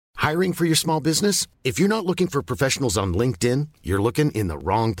Hiring for your small business? If you're not looking for professionals on LinkedIn, you're looking in the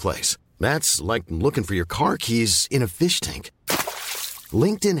wrong place. That's like looking for your car keys in a fish tank.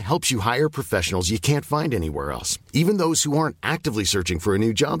 LinkedIn helps you hire professionals you can't find anywhere else, even those who aren't actively searching for a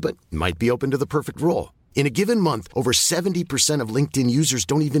new job but might be open to the perfect role. In a given month, over 70% of LinkedIn users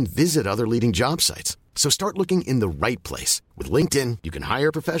don't even visit other leading job sites. So start looking in the right place. With LinkedIn, you can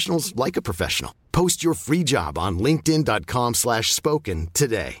hire professionals like a professional. Post your free job on linkedin.com/spoken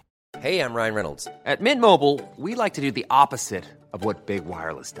today. Hey, I'm Ryan Reynolds. At Mint Mobile, we like to do the opposite of what Big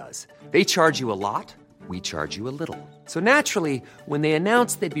Wireless does. They charge you a lot, we charge you a little. So naturally, when they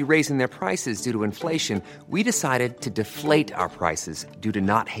announced they'd be raising their prices due to inflation, we decided to deflate our prices due to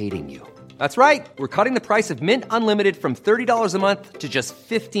not hating you. That's right. We're cutting the price of Mint Unlimited from $30 a month to just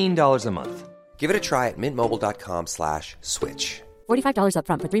 $15 a month. Give it a try at mintmobile.com/switch. $45 up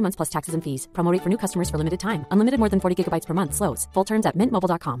front for 3 months plus taxes and fees. Promo rate for new customers for limited time. Unlimited more than 40 gigabytes per month. Slows full terms at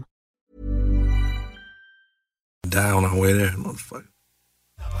mintmobile.com. Down on way there, motherfucker.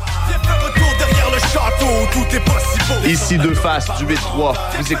 Ici Deux Faces du 8-3.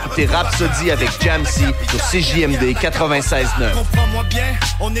 Vous écoutez Rhapsody avec Jamsey sur CJMD 96.9. Comprends-moi bien,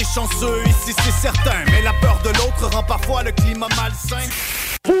 on est chanceux ici, c'est certain. Mais la peur de l'autre rend parfois le climat malsain.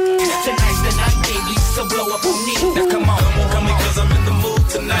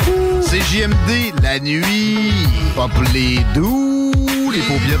 CJMD, la nuit. Pas pour les doux, les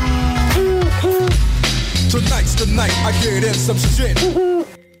paupiètes. Tonight's the night, I get in some shit.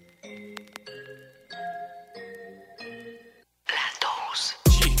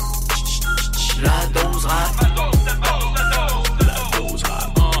 La dose rap. La dose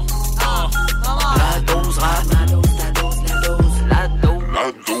rap. La dose rap. La dose.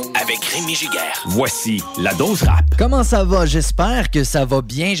 Avec Rémi Giguère. Voici la dose rap. Comment ça va? J'espère que ça va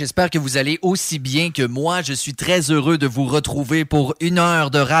bien. J'espère que vous allez aussi bien que moi. Je suis très heureux de vous retrouver pour une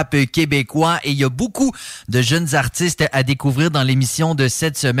heure de rap québécois. Et il y a beaucoup de jeunes artistes à découvrir dans l'émission de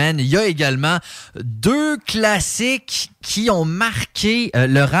cette semaine. Il y a également 2 classiques qui ont marqué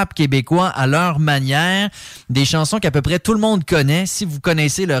le rap québécois à leur manière. Des chansons qu'à peu près tout le monde connaît. Si vous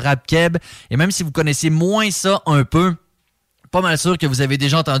connaissez le rap québécois, et même si vous connaissez moins ça un peu, pas mal sûr que vous avez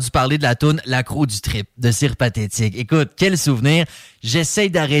déjà entendu parler de la toune L'accro du trip de Cire Pathétique. Écoute, quel souvenir. J'essaye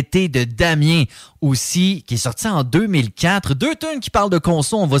d'arrêter de Damien aussi, qui est sorti en 2004. 2 tunes qui parlent de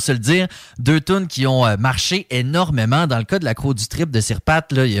conso, on va se le dire. 2 tunes qui ont marché énormément. Dans le cas de L'accro du trip de Cire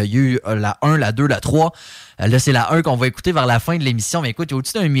Pat, là, il y a eu la 1, la 2, la 3. Là, c'est la 1 qu'on va écouter vers la fin de l'émission. Mais écoute, il y a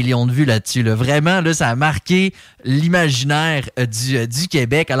au-dessus d'1 million de vues là-dessus. Là. Vraiment, là, ça a marqué l'imaginaire du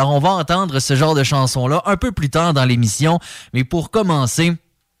Québec. Alors, on va entendre ce genre de chanson-là un peu plus tard dans l'émission. Mais pour commencer,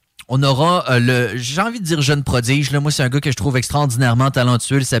 on aura j'ai envie de dire jeune prodige. Là. Moi, c'est un gars que je trouve extraordinairement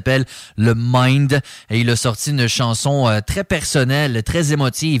talentueux. Il s'appelle le Mind. Et il a sorti une chanson très personnelle, très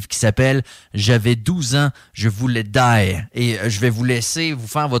émotive qui s'appelle « J'avais 12 ans, je voulais die ». Et je vais vous laisser vous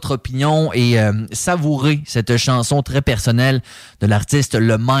faire votre opinion et savourer cette chanson très personnelle de l'artiste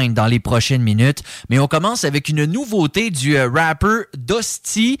le Mind dans les prochaines minutes. Mais on commence avec une nouveauté du rapper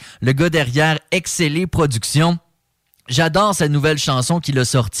Dosti, le gars derrière Excellé Productions. J'adore sa nouvelle chanson qu'il a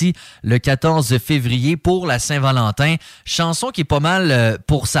sortie le 14 février pour la Saint-Valentin. Chanson qui est pas mal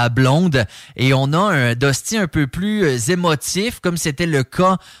pour sa blonde. Et on a un Dosti un peu plus émotif, comme c'était le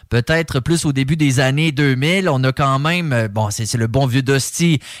cas peut-être plus au début des années 2000. On a quand même... c'est le bon vieux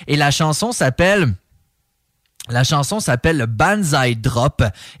Dosti. Et la chanson s'appelle Banzai Drop.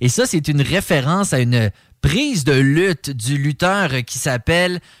 Et ça, c'est une référence à une prise de lutte du lutteur qui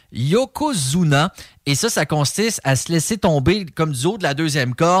s'appelle Yokozuna. Et ça consiste à se laisser tomber comme du haut de la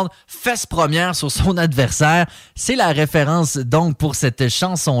deuxième corde, fesse première sur son adversaire. C'est la référence donc pour cette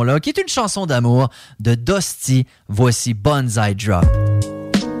chanson-là, qui est une chanson d'amour de Dosti. Voici Banzai Drop.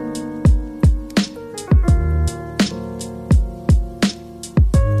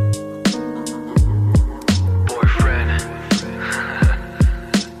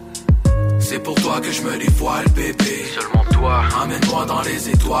 C'est pour toi que je me dévoile, bébé. Seulement toi. Emmène-moi dans les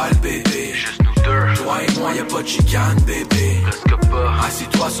étoiles, bébé. Juste nous deux. Toi et moi, y'a pas de chicane, bébé. Presque pas.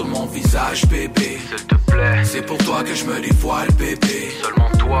 Assis-toi sur mon visage, bébé. S'il te plaît. C'est pour toi que je me dévoile, bébé. Seulement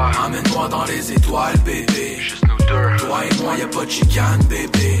toi. Emmène-moi dans les étoiles, bébé. Juste nous deux. Toi et moi, y'a pas de chicane,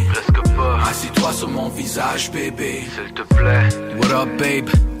 bébé. Presque pas. Assis-toi sur mon visage, bébé. S'il te plaît. What up, babe?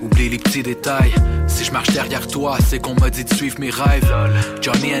 Oublie les petits détails. Si je marche derrière toi, c'est qu'on m'a dit de suivre mes rêves.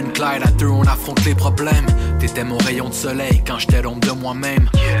 Johnny and Clyde, à deux on affronte les problèmes. T'étais mon rayon de soleil quand j'étais l'ombre de moi-même.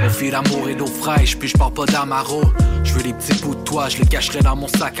 On vit l'amour et l'eau fraîche, puis je parle pas d'amaro. Je veux les petits bouts de toi, je les cacherai dans mon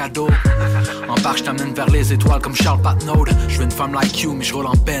sac à dos. En part, je t'amène vers les étoiles comme Charles Patnaud. Je veux une femme like you, mais je roule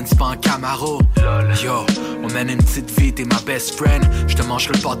en Benz, pas en Camaro. Yo, on mène une petite vie, t'es ma best friend. J'te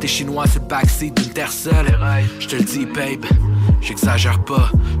mangerai le pâté chinois sur le backseat d'une terre seule. J'te le dis, babe, j'exagère pas.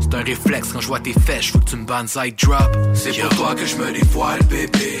 C'est un réflexe quand je vois tes fesses, j'veux que tu me banzai drop. C'est pour toi que je me dévoile,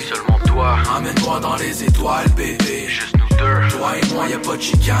 bébé. Seulement toi. Emmène-moi dans les étoiles, bébé. Juste nous deux. Toi et moi, y'a pas de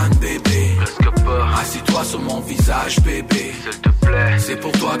chicane, bébé. Presque pas. Assis-toi sur mon visage, bébé. S'il te plaît. C'est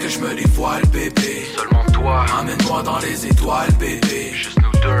pour toi que je me dévoile, bébé. Seulement toi. Emmène-moi dans les étoiles, bébé. Juste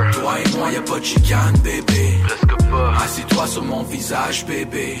nous deux. Toi et moi, y'a pas de chicane, bébé. Presque pas. Assis-toi sur mon visage,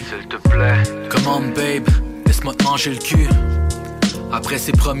 bébé. S'il te plaît. Come on, babe. Laisse-moi te manger le cul. Après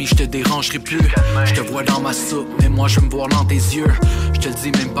c'est promis, je te dérangerai plus. Je te vois dans ma soupe, mais moi je me vois dans tes yeux. Je te le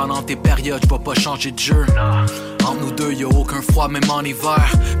dis, même pendant tes périodes, je vais pas changer de jeu. Entre nous deux, y'a aucun froid, même en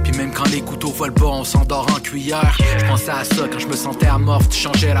hiver. Puis même quand les couteaux volent bas, on s'endort en cuillère. Je pensais à ça quand je me sentais amorphe, tu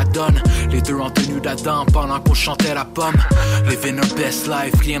changeais la donne. Les deux en tenue d'Adam pendant qu'on chantait la pomme. Living our best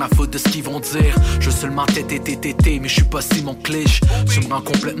life, rien à foutre de ce qu'ils vont dire. Je veux seulement tété, mais je suis pas si mon cliché. Tu me rends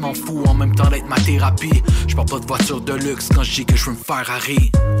complètement fou en même temps d'être ma thérapie. Je parle pas de voiture de luxe quand je dis que je veux me faire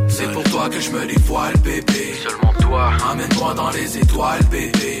Harry. C'est pour toi que je me dévoile, bébé. Seulement toi. Emmène-moi dans les étoiles,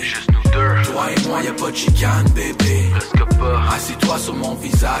 bébé. Juste nous deux. Toi et moi, y'a pas de chicane, bébé. Presque pas. Assis-toi sur mon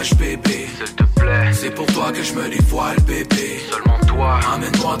visage, bébé. S'il te plaît. C'est pour toi que je me dévoile, bébé. Seulement toi.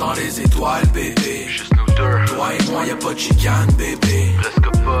 Emmène-moi dans les étoiles, bébé. Juste nous deux. Toi et moi, y'a pas de chicane, bébé.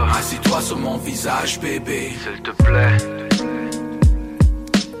 Presque pas. Assis-toi sur mon visage, bébé. S'il te plaît.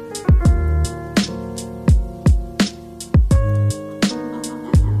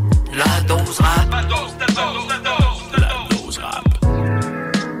 La dose rap. La dose rap.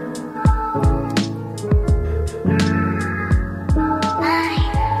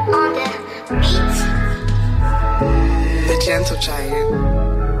 The gentle giant.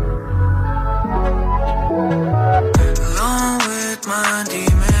 Along with my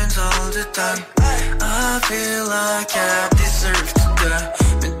demons all the time. I feel like I deserve to die.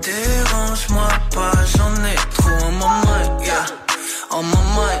 Mais dérange-moi pas, j'en ai trop en my mind, yeah. On my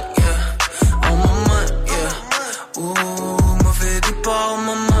mind, yeah. On my mind, yeah. Ooh, mauvais départ, on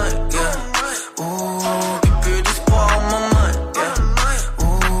my mind, yeah. Ooh, un peu d'espoir, on my mind, yeah.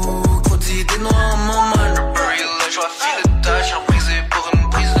 Ooh, trop d'idées noires, on my mind. Real, je vois filer de tâches, emprisé pour une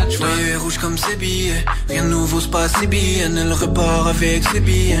prise de joie. Joyeux et rouge comme ses billets. Rien de nouveau, c'est pas si bien. Elle repart avec ses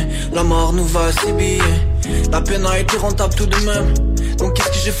billets. La mort nous va si bien. La peine a été rentable tout de même. Donc qu'est-ce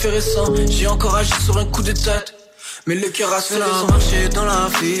que j'ai fait récent? J'ai encore agi sur un coup de tête. Mais le cœur a se fait marcher dans la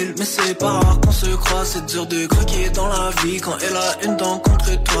ville. Mais c'est pas rare qu'on se croise. C'est dur de croquer dans la vie quand elle a une dent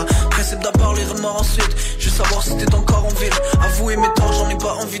contre toi. Principe d'abord les remords ensuite. Je veux savoir si t'es encore en ville. Avouer mes torts, j'en ai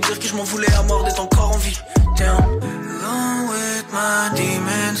pas envie de dire que je m'en voulais à mort d'être encore en vie. Damn. Along with my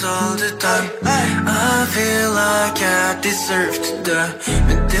demons all the time. I feel like I deserve to die.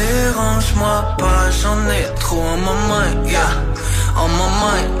 Mais dérange-moi pas, j'en ai trop en my mind, yeah. On my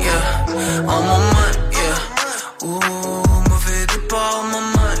mind, yeah. On my mind, yeah. Ooh, mauvais départ, on my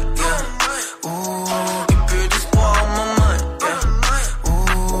mind, yeah. Ooh, un peu d'espoir, on my mind, yeah.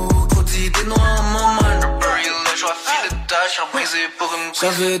 Ooh, trop d'idées noires, on my mind. Real, je vois filer de tâches, emprisé pour une.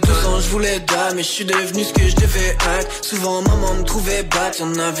 J'avais 12 ans, je voulais die, mais je suis devenu ce que je devais être. Souvent, maman me trouvait bête,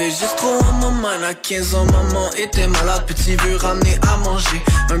 y'en avait juste trop en my mind. À 15 ans, maman était malade, petit veut ramener à manger.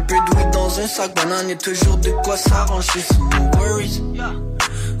 Un peu de weed dans un sac banane, y'a toujours de quoi s'arranger. So no worries.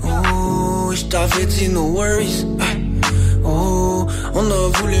 Oh, je t'avais dit no worries. Oh, on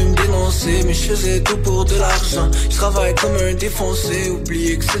a voulu me dénoncer, mais je faisais tout pour de l'argent. Je travaille comme un défoncé,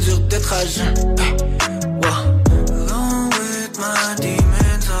 oubliez que c'est dur d'être à jeun. Along with my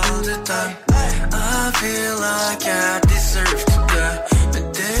demons all the time. I feel like I deserve to die. Mais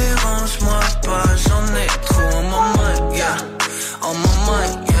dérange-moi pas, j'en ai trop en my mind, yeah. On my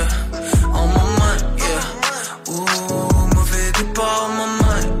mind, yeah. On my mind, yeah. Ooh, mauvais départ, on my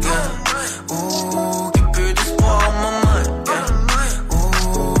mind, yeah. Ooh, un peu d'espoir, on my mind, yeah.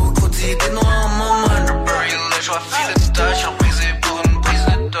 Ooh, trop d'idées noires, on my mind. Real, je vois filer de tâches, emprisé pour une prise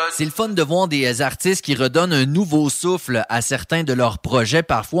de dot. C'est le fun de voir des artistes qui redonnent un nouveau souffle à certains de leurs projets,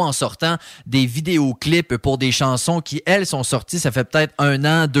 parfois en sortant des vidéoclips pour des chansons qui, elles, sont sorties, ça fait peut-être 1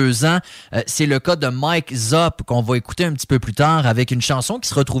 an, 2 ans. C'est le cas de Mike Zop, qu'on va écouter un petit peu plus tard, avec une chanson qui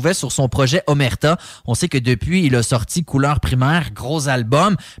se retrouvait sur son projet Omerta. On sait que depuis, il a sorti Couleur primaire, gros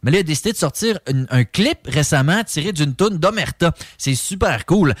album, mais là, il a décidé de sortir un clip récemment tiré d'une toune d'Omerta. C'est super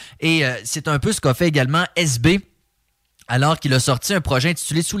cool. Et c'est un peu ce qu'a fait également SB. alors qu'il a sorti un projet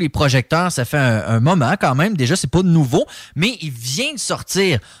intitulé Sous les projecteurs. Ça fait un moment quand même. Déjà, c'est pas nouveau, mais il vient de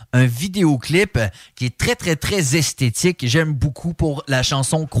sortir un vidéoclip qui est très, très, très esthétique. J'aime beaucoup pour la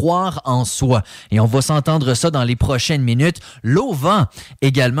chanson Croire en soi. Et on va s'entendre ça dans les prochaines minutes. Lauvent,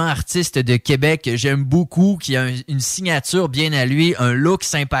 également artiste de Québec, j'aime beaucoup, qui a une signature bien à lui, un look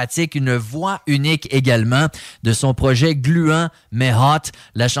sympathique, une voix unique également, de son projet gluant mais hot,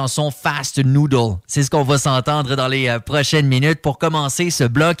 la chanson Fast Noodle. C'est ce qu'on va s'entendre dans les prochaines minutes. Pour commencer ce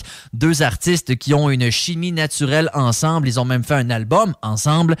bloc, deux artistes qui ont une chimie naturelle ensemble. Ils ont même fait un album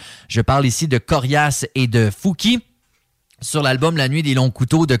ensemble. Je parle ici de Corias et de Fouki. Sur l'album La Nuit des Longs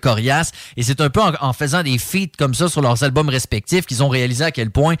Couteaux de Corias. Et c'est un peu en faisant des feats comme ça sur leurs albums respectifs qu'ils ont réalisé à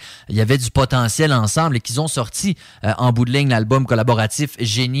quel point il y avait du potentiel ensemble et qu'ils ont sorti en bout de ligne l'album collaboratif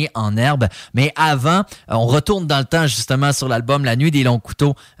Génie en herbe. Mais avant, on retourne dans le temps justement sur l'album La Nuit des Longs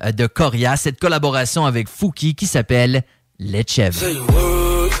Couteaux de Corias. Cette collaboration avec Fouki qui s'appelle Les Chèvres.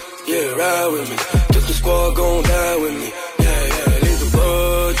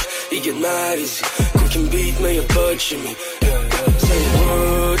 Can beat me a budge me. Say a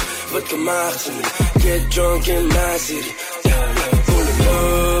word, vodka martini. Get drunk in my city. Full of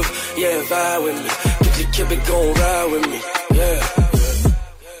love, yeah, vibe with me. Toutes les Québec gon' ride with me, yeah.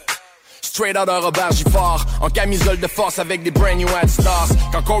 Straight out d'un Robert Giffard, en camisole de force avec des brand new stars.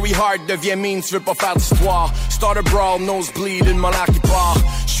 Quand Corey Hart devient mean, tu veux pas faire d'histoire. Start a brawl, nosebleed, une monarque qui part.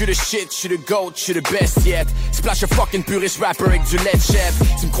 J'suis le shit, j'suis le goat, j'suis le best yet. Splash a fucking puriste rapper avec du lait chef.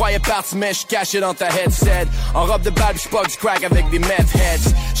 Tu me croyais parti, mais j'caché dans ta headset. En robe de balle, j'pog du crack avec des meth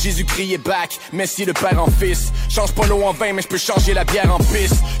heads. Jésus criait back, Messi le père en fils. Change pas l'eau en vin, mais j'peux changer la bière en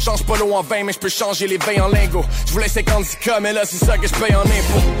pisse. Change pas l'eau en vin, mais j'peux changer les vins en lingots. J'voulais 50 mais là c'est ça que j'paye en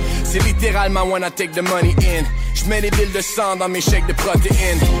impôts. C'est littéralement when I take the money in. J'mets des billes de sang dans mes chèques de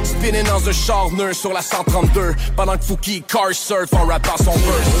protéines. Spinning dans un char neuf sur la 132. Pendant que Fouki car surf en rappant son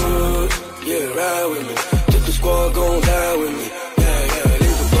verse. Yeah, ride with me. Toute the squad gon' die with me. Yeah,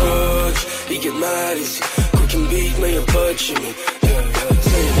 leave the budge. He get mad easy. Who can beat me a budge me? Yeah,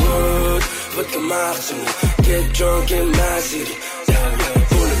 say a word, vodka martini. Get drunk in my city. Yeah,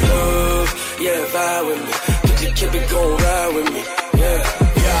 full of love. Yeah, vibe with me. Toutes les Québec gon' ride with me. Yeah.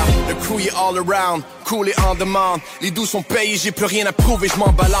 Le crew est all around, cool et en demande. Les douze sont payés, j'ai plus rien à prouver, je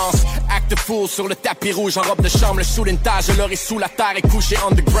m'en balance. Act fool sur le tapis rouge en robe de chambre. Le sous l'intage, l'or est sous la terre et couché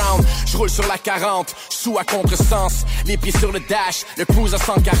underground. Je roule sur la 40, sous à contresens. Les pieds sur le dash, le cruise à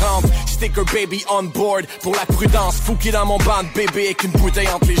 140. Sticker baby on board pour la prudence. Fouki dans mon banc de bébé avec une bouteille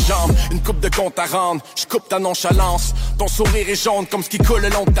entre les jambes. Une coupe de compte à rendre, je coupe ta nonchalance. Ton sourire est jaune comme ce qui coule le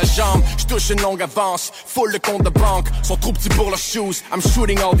long de ta jambe. Je touche une longue avance, full le compte de banque. Sont trop petits pour leurs shoes, I'm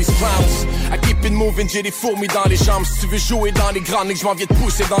shooting all these clowns. I keep it moving, j'ai des fourmis dans les jambes. Si tu veux jouer dans les grandes ligues, je m'en viens de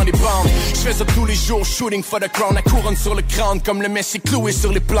pousser dans les bandes. Je fais ça tous les jours, shooting for the crown. La couronne sur le crâne comme le Messi cloué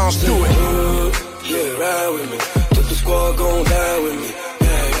sur les planches. Do it. Yeah, ride with me. Toute the squad gon' die with me.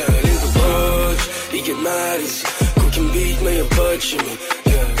 Yeah, leave the budge. He get mad easy. Who can beat me a budge me?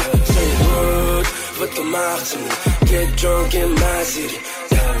 Yeah, say a word, vodka martini. Get drunk in my city.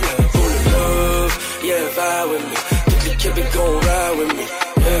 Yeah, full of love. Yeah, vibe with me. Toutes les Québec gon' ride with me.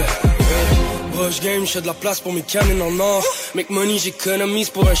 Yeah. Rush game, j'fais de la place pour mes canines en or. Make money, j'économise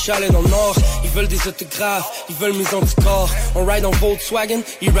pour un chalet dans le nord. Ils veulent des autographes, ils veulent mes anticorps. On ride en Volkswagen,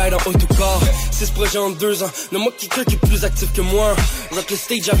 ils ride en autocar. 6 projets en 2 ans, nomme-moi quelqu'un qui est plus actif que moi. Rock le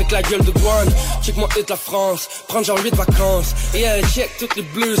stage avec la gueule de douane. Check-moi hit la France, prendre genre 8 vacances. Et elle check toutes les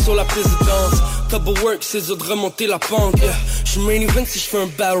bleus sur la présidence. Double work, c'est dur de remonter la pente. Yeah. J'suis main event si j'fais un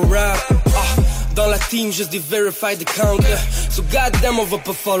battle rap. Dans la team, juste des verified accounts. Yeah. So goddamn, on va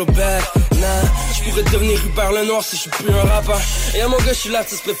pas follow back. Nah, j'pourrais devenir Hubert Lenoir si j'suis plus un rappeur. Et à mon gars, j'suis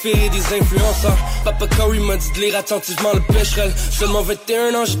l'artiste préféré des influenceurs. Papa Corey m'a dit de lire attentivement le pécherel. Seulement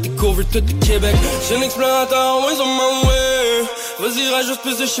 21 ans, j'ai découvert tout le Québec. J'ai un explorateur, always on my way. Vas-y, rajoute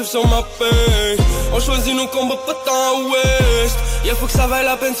plus de chiffres sur ma paye. On choisit nos combats pas tant ouest. Yeah, faut que ça vaille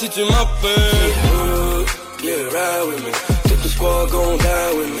la peine si tu m'appelles. Yeah, ride with me. Toute the squad gon'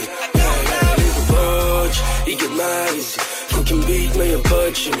 die with me. Yeah, leave the budge. He get mad easy. Who can beat me a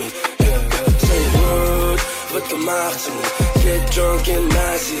budge me? Say a word, vodka martini. Get drunk in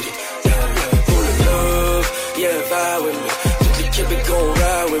my city. Yeah, full of love. Yeah, vibe with me. Toutes les Québec gon'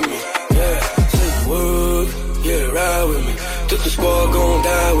 ride with me. Yeah, say a word. Yeah, ride with me. Toute the squad gon'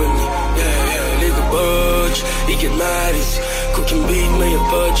 die with me. Yeah, leave the budge. He get mad easy. Who can beat me a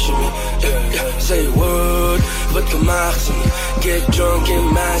budge me? Yeah, say a word, vodka martini. Get drunk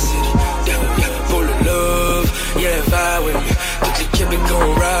in my city. Yeah, full of love. Yeah, vibe with me. Toutes les Québec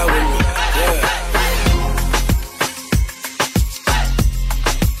gon' ride with me. Yeah.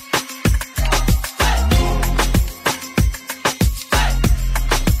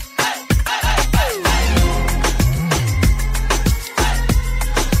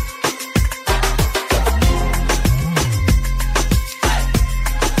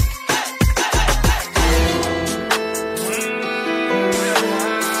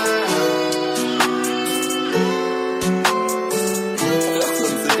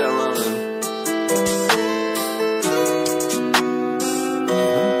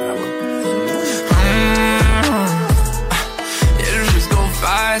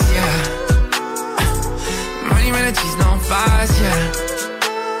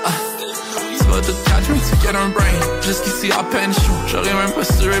 vas tout catch me to get un brain. Jusqu'ici à peine chaud, j'aurais même pas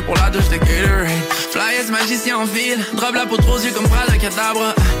sué pour la douche de Gatorade. Flyers magicien en ville, drop la peau trop yeux comme bras de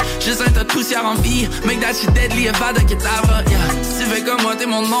cadavre. Juste un tas de poussière en vie, make that shit deadly et pas de cadavre. Yeah. Si tu fais comme moi t'es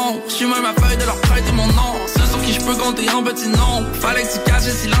mon nom, j'suis même à feuille de leur prêter mon nom. Ceux sur qui j'peux compter en petits noms, fallait que tu caches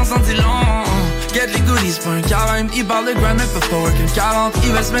le silence en dit long. Get les goodies pour un carême, ils parlent de grind mais peuvent pas work un 40.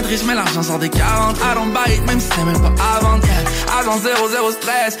 Ils veulent se mettre riches mais l'argent sort des 40. I don't buy it même si c'est même pas à vendre. Yeah. Agent 0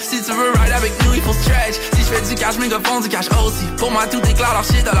 stress, si tu veux ride avec nous il faut stretch. Si j'fais du cash, mes gars font du cash aussi. Pour moi tout est clair, leur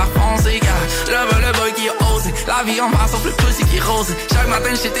shit à leur foncé. Yeah. Le boy qui a osé, la vie en bas sauf le pussy qui est rosé. Chaque matin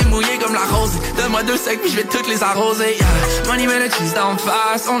j'étais mouillé comme la rosée. Donne-moi 2 secs puis j'vais toutes les arroser. Yeah. Money met le cheese d'en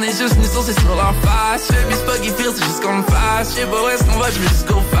face, on est juste nous saucer sur leur face. J'fais plus spaggy feel, c'est juste qu'on me fasse. J'sais pas où est-ce qu'on va, j'veux juste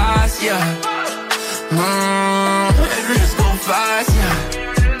go fast, yeah. J'veux juste go fast, yeah.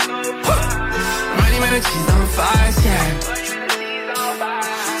 Money met le cheese d'en face, yeah.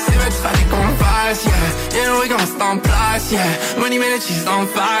 Fallait qu'on le fasse, yeah. You know we gon' reste en place, yeah. Money met le cheese en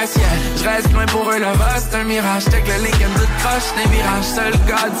face, yeah. J'reste loin pour eux là-bas, c'est un mirage. Check le Lincoln, tout croche, des mirages. Seul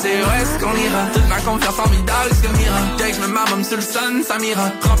God, c'est où est-ce qu'on ira. Toute ma confiance en $1000, c'est comme mira. Dès que j'me m'amame sur le sun, ça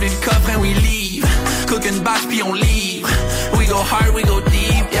m'ira. Remplis le coffre and we leave. Cook une batch puis on livre. We go hard, we go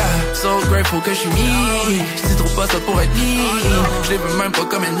deep, yeah. So grateful que j'suis mis. J'dis trop pas ça pour être mis. J'les veux même pas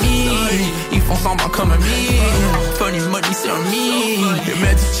comme ennemi. Ils font semblant comme un mi. Funny money c'est un mi. Ils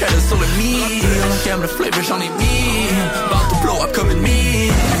mettent du cheddar sur le meal. Qui aime le flavor j'en ai mis. About to blow up comme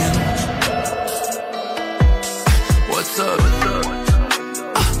ennemi. What's up?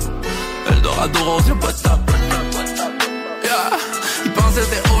 Eldorado rose y'a pas de top. Yeah. Ils pensaient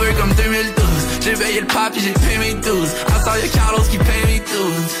c'était over comme 2012. J'ai payé le pape et j'ai payé mes 12. À ça y'a Carlos qui paye mes 12.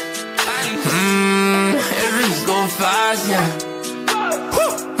 Every just go fast, yeah.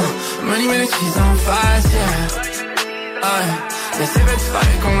 Money met le cheese en face, yeah. Mais c'est fait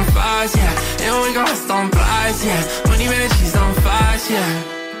fallait qu'on le fasse, yeah. Et on reste en place, yeah. Money met le cheese en face, yeah.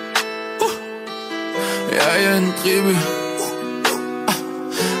 Yeah, y'a une tribu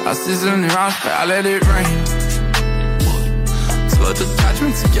assise sur le nuage, prêt à let it rain. Tu vas tout catch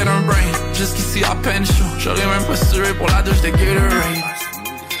me to get un brain. Jusqu'ici à peine chaud, j'aurais même pas sué pour la douche de Gatorade.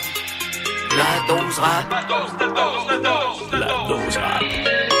 La dose rap. La dose rap.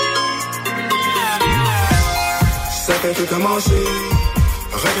 Ça fait tout commencer.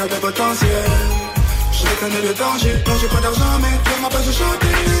 Regarde le potentiel. Je reconnais le danger. Non, j'ai pas d'argent, mais pour ma place de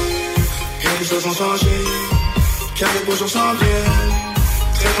chanter. Et les choses ont changé. Car les beaux jours s'en viennent.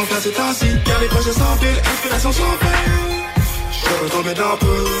 Très confiant ces temps-ci. Car les projets s'empilent. Inspiration sans fin. Je veux tomber dans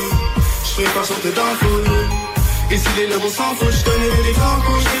peu. Je préfère sauter dans le fou. Et si les lobos s'en foutent, je connais les grands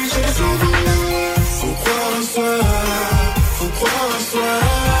coups, je dis j'ai sans vous. Faut croire en soi, faut croire en soi.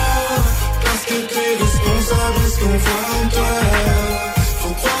 Parce que t'es responsable de ce qu'on voit en toi.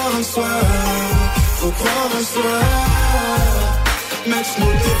 Faut croire en soi, faut croire en soi. Mettre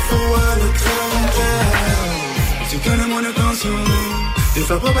nos défauts à notre avantage. Tu connais mon attention, des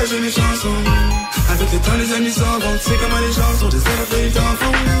fois propager mes chansons. Avec le temps les amis s'en vont, tu sais comment les gens sont, des élèves ils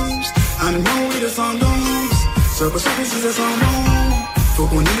t'enfoncent. Un moment où il est sans danse. Sois pas sûr que si ça sent bon. Faut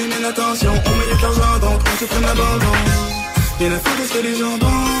qu'on élimine la tension. On mérite l'argent donc on se prenne l'abandon. Rien à foutre de ce que les gens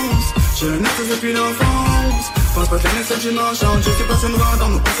pensent. J'ai un accès depuis l'enfance. Pense pas que la next je m'enchante. Je sais pas si me rendre,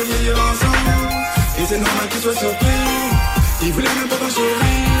 on passe à vieillir ensemble. Et c'est normal qu'ils soient surpris. Ils voulaient même pas t'en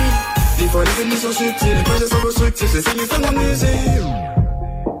sourire. Des fois les ennemis sont subtils, les projets sont constructifs. Les signes sont mon musique.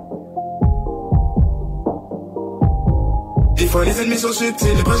 Des fois les ennemis sont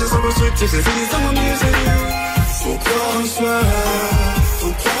subtils, les projets sont constructifs. Les signes sont mon musique. Faut croire en soi, faut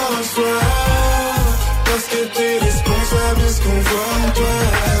croire en soi. Parce que t'es responsable de ce qu'on voit en toi.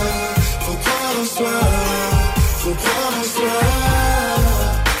 Faut croire en soi, faut croire en soi.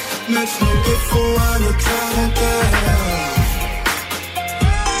 Mettre nos défauts à notre avantage.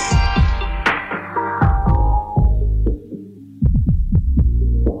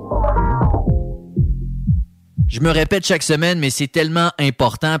 Je me répète chaque semaine, mais c'est tellement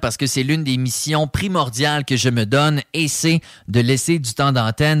important parce que c'est l'une des missions primordiales que je me donne et c'est de laisser du temps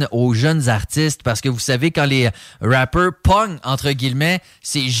d'antenne aux jeunes artistes parce que vous savez, quand les rappers pognent, entre guillemets,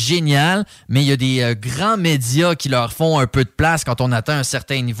 c'est génial, mais il y a des grands médias qui leur font un peu de place quand on atteint un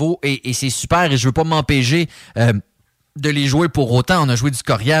certain niveau et c'est super et je veux pas m'empêcher de les jouer pour autant. On a joué du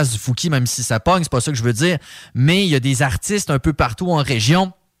Corias, du Fouki, même si ça pogne, c'est pas ça que je veux dire, mais il y a des artistes un peu partout en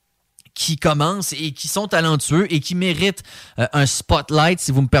région qui commencent et qui sont talentueux et qui méritent un spotlight,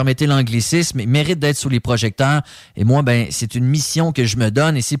 si vous me permettez l'anglicisme, méritent d'être sous les projecteurs. Et moi, c'est une mission que je me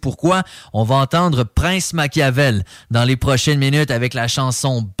donne et c'est pourquoi on va entendre Prince Machiavel dans les prochaines minutes avec la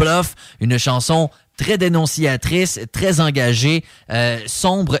chanson Bluff, une chanson très dénonciatrice, très engagée,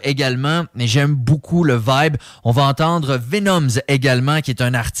 sombre également, mais j'aime beaucoup le vibe. On va entendre Venoms également, qui est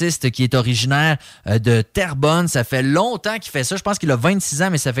un artiste qui est originaire de Terrebonne. Ça fait longtemps qu'il fait ça. Je pense qu'il a 26 ans,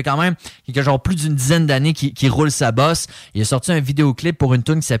 mais ça fait quand même genre plus d'une dizaine d'années qu'il roule sa bosse. Il a sorti un vidéoclip pour une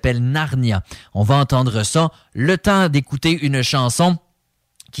tune qui s'appelle Narnia. On va entendre ça. Le temps d'écouter une chanson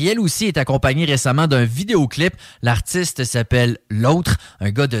qui, elle aussi, est accompagnée récemment d'un vidéoclip. L'artiste s'appelle L'Autre, un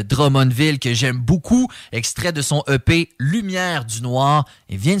gars de Drummondville que j'aime beaucoup, extrait de son EP Lumière du Noir,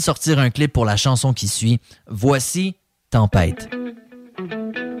 et vient de sortir un clip pour la chanson qui suit. Voici Tempête.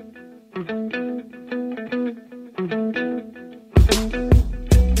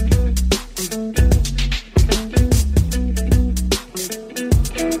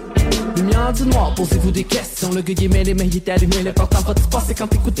 Du noir, posez-vous des questions. Le gars il met les mains, il était allumé. L'important va se passer quand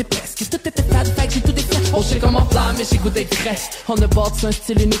t'écoutes presque. Tout était fat, fait que j'ai tout défait. On sait comment plat, mais j'ai goût d'être frais. On a bâti un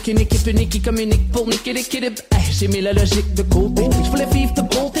style unique, une équipe unique qui communique pour niquer l'équilibre. Hey, j'ai mis la logique de côté. Je voulais vivre de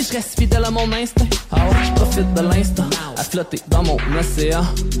bonté, je reste fidèle à mon instinct. Ah ouais, je profite de l'instant à flotter dans mon océan.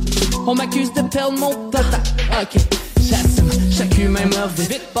 On m'accuse de perdre mon tata. Ok, j'assume, chaque humain meurt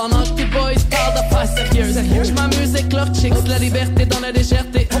vite pendant que tes boys parlent d'affaires sérieuses. Je m'amuse avec leurs chicks, la liberté dans la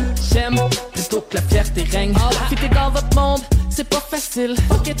légèreté. J'aime plutôt que la fierté règne. Fitter dans votre monde, c'est pas facile.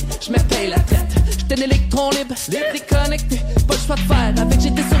 Fuck it, je me paye la tête. J'étais un électron libre, déconnecté. Pas le choix de faire, avec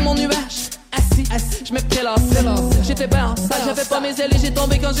j'étais sur mon nuage. Assis, je me prélassais. J'étais bien en salle, j'avais pas mes ailes et j'ai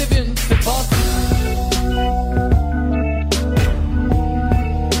tombé quand j'ai vu une fée passer.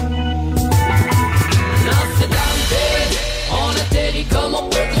 On atterrit comme on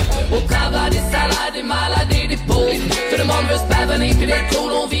peut. Au travers des salades, des malades et des pauvres. Tout le monde veut se pavaner puis d'être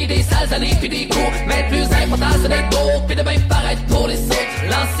cool. On vit des sales années puis des coups. Mais le plus important c'est d'être beau puis de bien paraître pour les autres.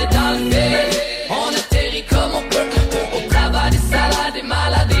 Lancé dans le vide, on atterrit comme on peut. Au travers des salades, des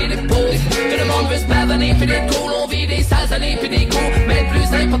malades et des pauvres. Tout le monde veut se pavaner puis d'être cool. On vit des sales années puis des coups. Mais le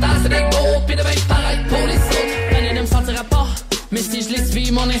plus important c'est d'être beau puis de bien paraître pour les autres. Rien ne me sentira pas. Mais si je les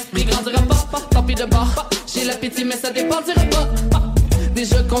suis, mon esprit grandira pas. Tant pis de bord, j'ai l'appétit mais ça dépendira pas. Des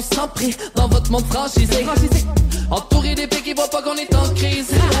jeux qu'on s'en prie dans votre monde franchisé. Entouré d'épées qui voient pas qu'on est en crise.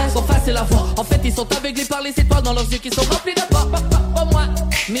 Ils sont faciles à voir. En fait, ils sont aveuglés par les étoiles dans leurs yeux qui sont remplis de pas. Pas moi,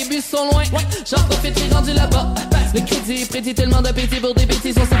 mes buts sont loin. J'en profite, j'ai rendu là-bas. Le crédit est prédit tellement d'appétit pour des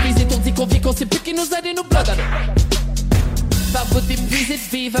bêtises. On s'est pris étourdi, confié qu'on sait plus qui nous aide et nous bloque. Par bout épuisé de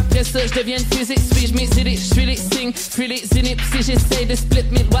vivre, après ça je deviens une fusée. Suis-je mes idées, je suis les signes, fuis les inhibitions. Si j'essaie de split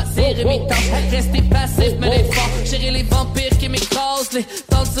mes loisirs et mes tâches, rester passif mais d'être fort. Gérer les vampires qui m'écrasent, les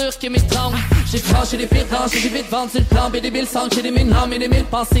tentures qui m'étranglent. J'ai franchi les pires tranches, j'ai vite vendu le plan. Des mille sangs, j'ai des mille noms et des mille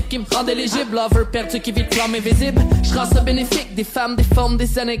pensées qui me rendent éligible. Lover perdu qui vit de flamme invisible. Je rends ça bénéfique, des femmes, des formes,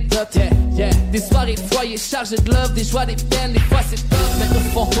 des anecdotes. Des soirées de foyer chargées de love, des joies, des peines. Des fois c'est tough, mais au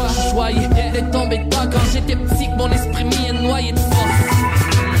fond je suis choyé d'être tombé dedans quand j'étais petit, que mon esprit m'y est noyé de force.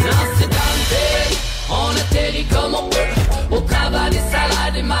 Lancé dans le vide, on atterrit comme on peut. Au travers des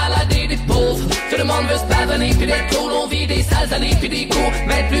salades, des malades et des pauvres. Tout le monde veut se pavaner puis d'être cool. On vit des sales années puis des coups.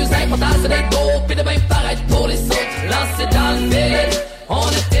 Mais le plus important c'est d'être beau puis de bien paraître pour les autres. Lancé dans le vide, on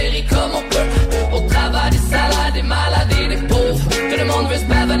atterrit comme on peut. Au travers des salades, des malades et des pauvres. Tout le monde veut se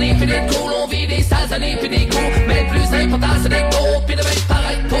pavaner puis d'être cool. On vit des sales années puis des coups. Mais le plus important c'est d'être beau puis de bien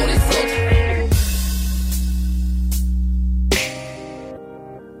paraître pour les autres.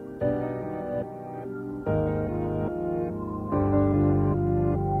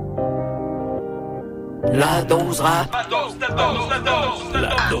 La dose rap.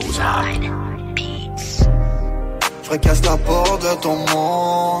 La dose rap. Fracasse la porte de ton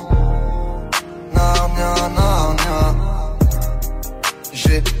monde. Narnia, Narnia.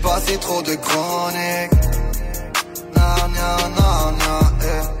 J'ai passé trop de chroniques. Narnia, Narnia,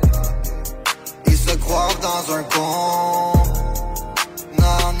 Ils se croient dans un con.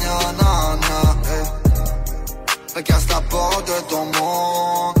 Narnia, Narnia, Fracasse la porte de ton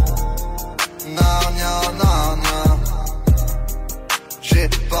monde. Narnia, Narnia. J'ai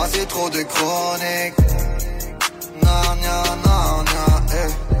passé trop de chroniques. Narnia, Narnia,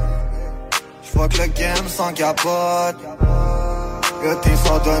 J'vois que le game s'en capote. Y'a tes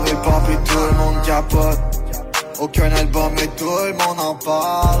sorts de nulle part puis tout le monde capote. Aucun album mais tout le monde en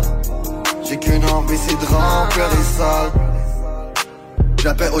parle. J'ai qu'une envie c'est de remplir les salles.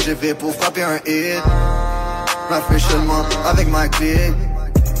 J'appelle OGV pour frapper un hit. M'affiche seulement avec ma clique.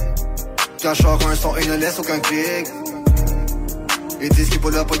 Quand je sors un son, ils ne laissent aucun clic. Ils disent qu'ils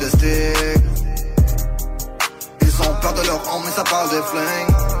pull up pas de stick. Ils ont peur de leur honte mais ça parle de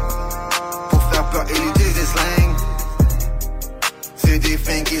flingue. Pour faire peur ils utilisent des slangs. C'est des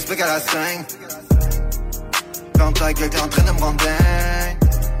fins qui expliquent à la scène. Ferme ta gueule, t'es en train de me rendre dingue.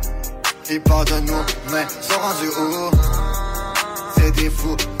 ils parlent de nous, mais sont rendus où? C'est des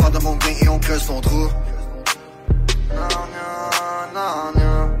fous, pas de mon gain et on creuse ton trou.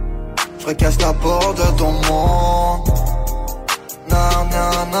 Je recasse la porte de ton monde.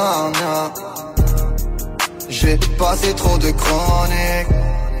 J'ai passé trop de chroniques.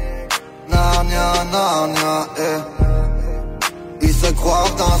 Ils se croient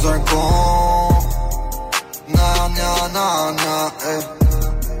dans un con.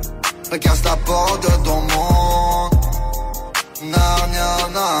 Recasse la porte de ton monde.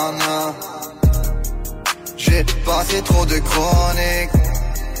 J'ai passé trop de chroniques.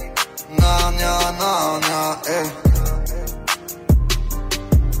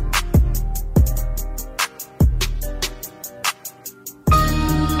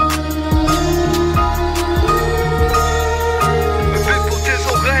 Pour tes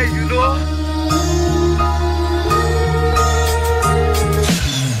oreilles, you know.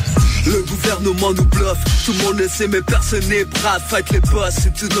 Le gouvernement nous bluffe, tout le monde le sait mais personne n'est brave. Fight les boss,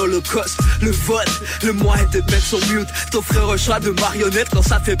 c'est une holocauste. Le vote, le moyen de mettre son mute. T'offrir un choix de marionnette quand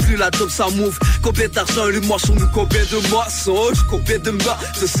ça fait plus la top sans move. Combien d'argent les mois sur nous, combien de mensonges, combien de morts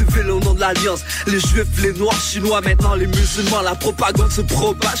de civils au nom de l'alliance. Les juifs, les noirs, chinois, maintenant les musulmans. La propagande se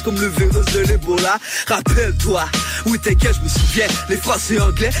propage comme le virus de l'Ebola. Rappelle-toi, oui t'inquiète je me souviens. Les Français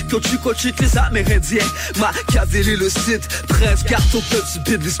anglais, quand tu coaches les Amérindiens. Machiavelli le site, prince, carton, peuple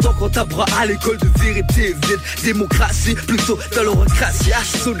subide. L'histoire qu'on t'apprend à l'école de vérité vide. Démocratie, plutôt de l'eurocratie.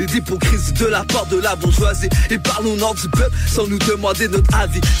 Assaut les d'hypocrisie de la part de la bourgeoisie. Et parlons au nom du peuple sans nous demander notre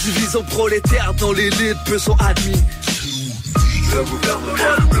avis. Division prolétaire dans l'élite, peu sont admis. Le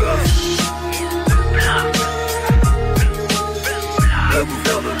gouvernement nous bluffe. Le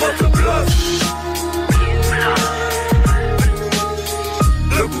gouvernement te bluffe.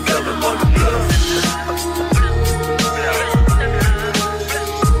 Le gouvernement nous bluffe.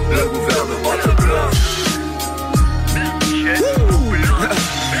 Le gouvernement te bluffe.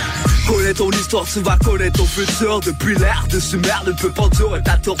 Connais ton histoire, tu vas connaître ton futur. Depuis l'ère de Sumer, ne peut pas endurer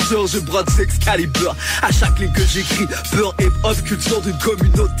ta torture. Je brode Excalibur à chaque ligne que j'écris. Peur et hop, culture d'une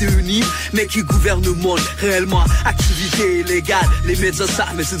communauté unie, mais qui gouverne le monde réellement. Activité illégale, les médias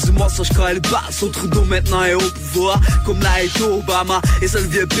savent, mais c'est du mensonge quand elle parle. Son Trudeau maintenant est au pouvoir, comme l'a été Obama. Et ça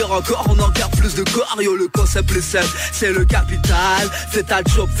devient pire encore, on en garde plus de corps. Yo, le concept est simple, c'est le capital. Fais ta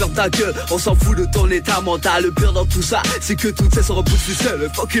job, ferme ta gueule, on s'en fout de ton état mental. Le pire dans tout ça, c'est que tout ça sera bout de ficelle. Le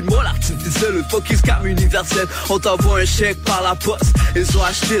fucking mot artificiel, le fucking scam universel. On t'envoie un chèque par la poste, ils ont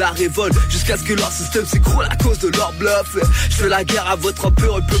acheté la révolte jusqu'à ce que leur système s'écroule à cause de leur bluff. Je fais la guerre à votre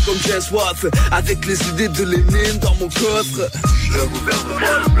empire un peu comme James Watt, avec les idées de Lénine dans mon coffre. Le gouvernement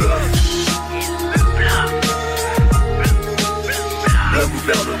le bluffe. Le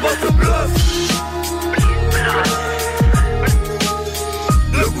gouvernement te bluffe.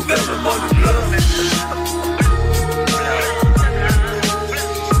 Le gouvernement nous bluffe.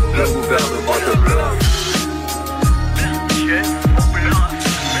 Le gouvernement te bluffe.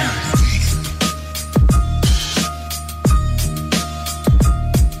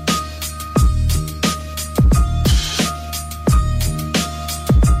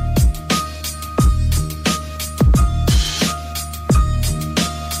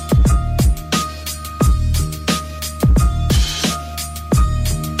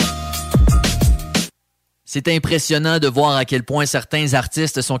 C'est impressionnant de voir à quel point certains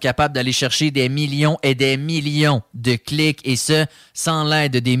artistes sont capables d'aller chercher des millions et des millions de clics, et ce, sans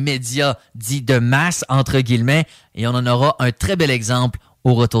l'aide des médias dits de masse, entre guillemets, et on en aura un très bel exemple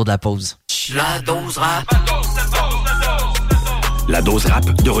au retour de la pause. La dose rap. La dose rap,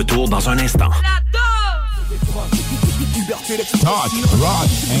 de retour dans un instant. Talk, rock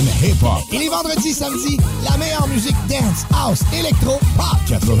and hip-hop. Et les vendredis, samedis, la meilleure musique dance, house, électro, pop.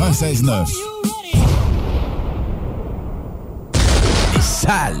 96.9.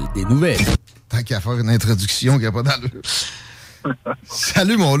 Salle des nouvelles. Tant qu'à faire une introduction qui n'a pas d'allure.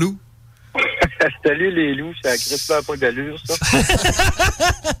 Salut, mon loup. Salut, les loups. Ça crisse pas d'allure, ça.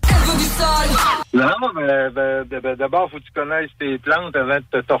 Non, mais d'abord, faut que tu connaisses tes plantes avant de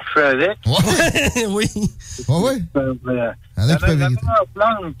te torcher avec. Ouais. Oui. Ouais. La meilleure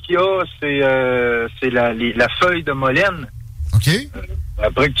plante qu'il y a, c'est la feuille de molène. OK.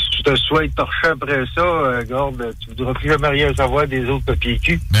 Après que tu te sois torché après ça, regarde, tu voudras plus jamais rien savoir des autres papiers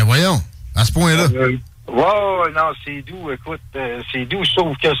cul. Ben voyons, à ce point-là. Non, c'est doux, écoute, c'est doux,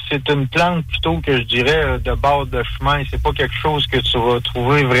 sauf que c'est une plante plutôt que je dirais de bord de chemin. C'est pas quelque chose que tu vas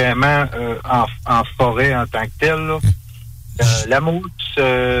trouver vraiment en forêt en tant que tel, là. La mousse,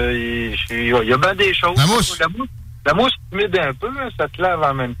 il y a bien des choses. La mousse humide un peu, hein, ça te lave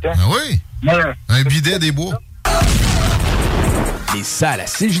en même temps. Ben oui. Un bidet des bois. les salles à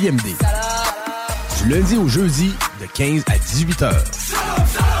CJMD. Du lundi au jeudi, de 15 à 18 heures.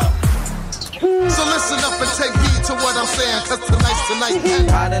 So listen up and take heed to what I'm saying, cause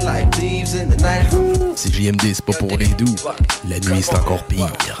tonight's riding like thieves in the night. CJMD, c'est pas pour les doux. La nuit, c'est encore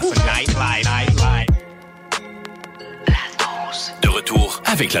pire. De retour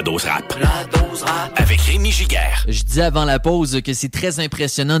avec la dose rap. La dose rap. Avec Rémi Giguère. Je disais avant la pause que c'est très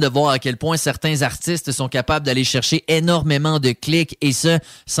impressionnant de voir à quel point certains artistes sont capables d'aller chercher énormément de clics et ce,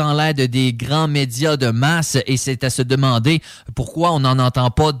 sans l'aide des grands médias de masse. Et c'est à se demander pourquoi on n'en entend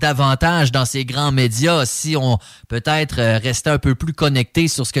pas davantage dans ces grands médias si on peut-être restait un peu plus connecté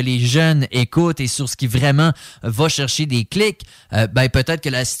sur ce que les jeunes écoutent et sur ce qui vraiment va chercher des clics. Peut-être que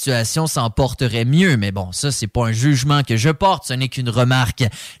la situation s'en porterait mieux. Mais bon, ça, c'est pas un jugement que je porte. Ce n'est qu'une remarque.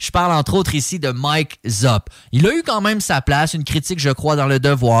 Je parle entre autres ici de Mike Zop. Il a eu quand même sa place, une critique je crois dans Le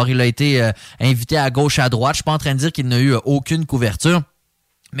Devoir. Il a été invité à gauche à droite. Je suis pas en train de dire qu'il n'a eu aucune couverture.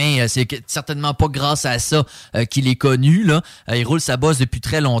 Mais c'est certainement pas grâce à ça qu'il est connu, là. Il roule sa bosse depuis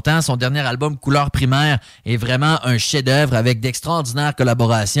très longtemps. Son dernier album, Couleur primaire, est vraiment un chef-d'œuvre avec d'extraordinaires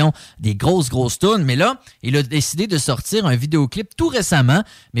collaborations, des grosses tunes. Mais là, il a décidé de sortir un vidéoclip tout récemment,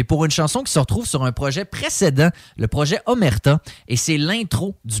 mais pour une chanson qui se retrouve sur un projet précédent, le projet Omerta. Et c'est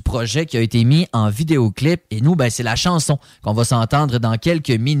l'intro du projet qui a été mis en vidéoclip. Et nous, c'est la chanson qu'on va s'entendre dans quelques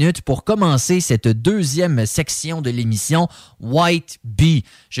minutes pour commencer cette deuxième section de l'émission White Bee.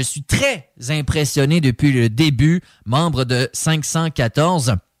 Je suis très impressionné depuis le début, membre de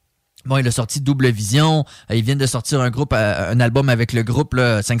 514. Bon, il a sorti Double Vision. Il vient de sortir un album avec le groupe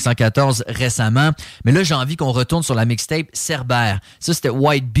là, 514 récemment. Mais là, j'ai envie qu'on retourne sur la mixtape Cerbère. Ça, c'était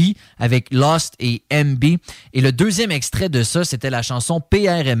White Bee avec Lost et MB. Et le deuxième extrait de ça, c'était la chanson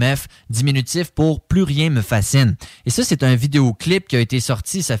PRMF, diminutif pour Plus rien me fascine. Et ça, c'est un vidéoclip qui a été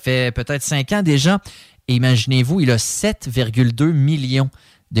sorti, ça fait peut-être 5 ans déjà. Et imaginez-vous, il a 7,2 millions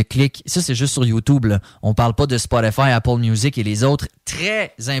de clics. Ça, c'est juste sur YouTube, là. On parle pas de Spotify, Apple Music et les autres.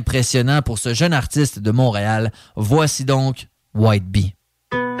 Très impressionnant pour ce jeune artiste de Montréal. Voici donc White Bee.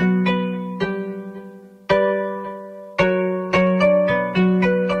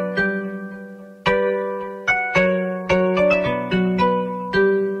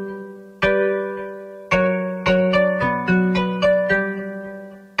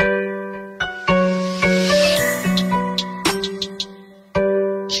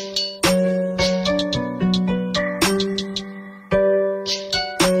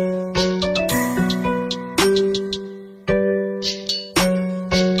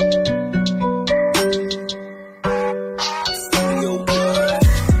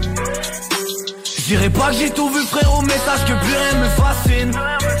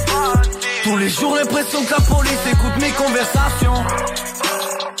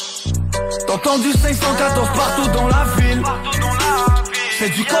 Du 514 partout dans la ville. Fais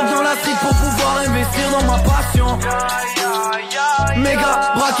du cop dans la street pour pouvoir investir dans ma passion.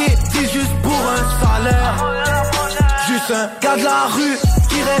 Méga braqué, c'est juste pour un salaire. Juste un gars de la rue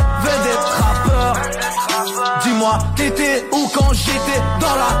qui rêvait d'être rappeur. Dis-moi, t'étais où quand j'étais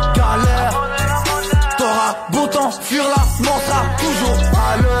dans la galère? T'auras beau temps, fuir la mort sera toujours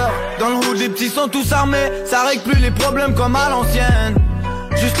à l'heure. Dans le route, les petits sont tous armés. Ça règle plus les problèmes comme à l'ancienne.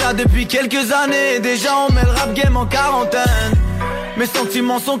 Juste là depuis quelques années, déjà on met le rap game en quarantaine. Mes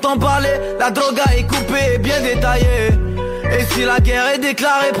sentiments sont emballés, la droga est coupée et bien détaillée. Et si la guerre est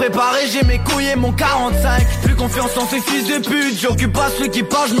déclarée, préparée, j'ai mes couilles et mon 45. Plus confiance en ces fils de pute, j'occupe pas ceux qui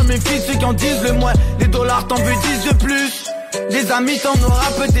parlent, je me méfie de ceux qui en disent le moins. Les dollars t'en veux 10 de plus, les amis t'en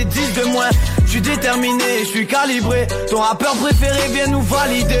auras peut-être 10 de moins. Je suis déterminé, je suis calibré, ton rappeur préféré vient nous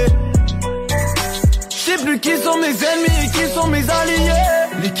valider. Je sais plus qui sont mes ennemis et qui sont mes alliés.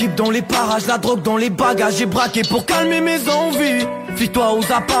 L'équipe dans les parages, la drogue dans les bagages. J'ai braqué pour calmer mes envies. Fie-toi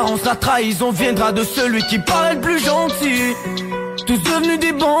aux apparences, la trahison viendra de celui qui paraît le plus gentil. Tous devenus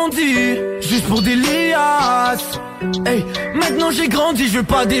des bandits, juste pour des liasses. Hey, maintenant j'ai grandi, je veux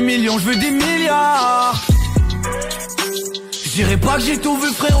pas des millions, je veux des milliards. Je dirais pas que j'ai tout vu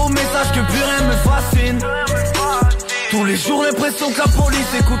frérot, mais sache que plus rien me fascine. Tous les jours l'impression que la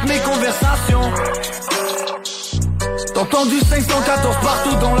police écoute mes conversations. T'entends du 514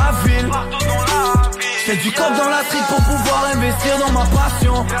 partout dans la ville. Fais du cop dans la street pour pouvoir investir dans ma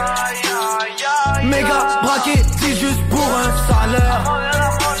passion. Méga braqué, c'est juste pour un salaire.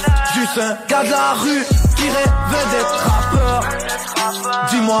 Juste un gars de la rue qui rêvait d'être rappeur.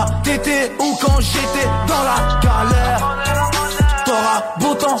 Dis-moi, t'étais où quand j'étais dans la galère? T'auras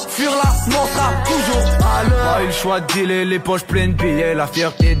beau temps, fuir la mort sera toujours à l'heure. Pas eu le choix de dealer, les poches pleines de billets. La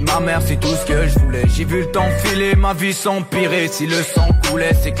fierté de ma mère, c'est tout ce que je voulais. J'ai vu le temps filer, ma vie s'empirer. Si le sang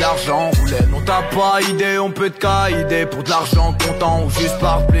coulait, c'est que l'argent roulait. Non t'as pas idée, on peut te caïder pour de l'argent comptant ou juste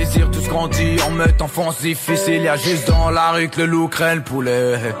par plaisir. Tout ce qu'on dit en meute enfance difficile. Y'a juste dans la rue que le loup craint le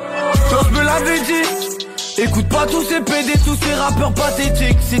poulet. Toi je me l'avais dit, écoute pas tous ces PD, tous ces rappeurs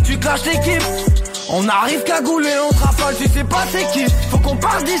pathétiques. Si tu clashes l'équipe, on arrive cagoulé, on te rafale, tu sais pas c'est qui. Faut qu'on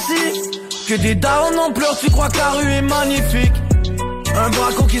parte d'ici. Que des darons en pleurs, tu crois que la rue est magnifique. Un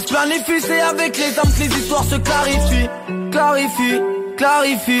braquon qui se planifie, c'est avec les âmes que les histoires se clarifient. Clarifie,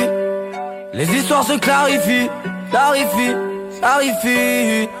 clarifie. Les histoires se clarifient, clarifient,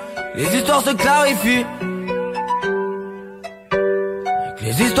 clarifient. Les histoires se clarifient.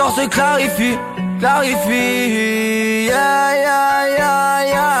 Les histoires se clarifient, clarifient. Yeah, yeah, yeah,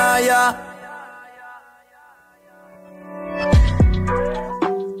 yeah, yeah.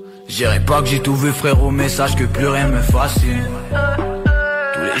 J'irai pas que j'ai tout vu frérot, mais sache que plus rien me fascine.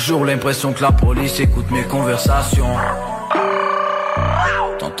 Tous les jours l'impression que la police écoute mes conversations.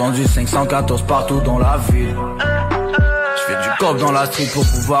 T'as entendu 514 partout dans la ville. J'fais du coke dans la street pour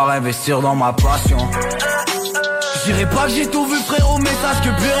pouvoir investir dans ma passion. J'irai pas que j'ai tout vu frérot, mais sache que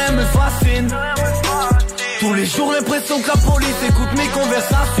plus rien me fascine. Tous les jours l'impression que la police écoute mes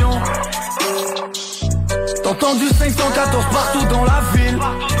conversations. T'as entendu 514 partout dans la ville.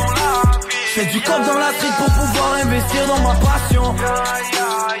 J'fais du coke dans la street pour pouvoir investir dans ma passion.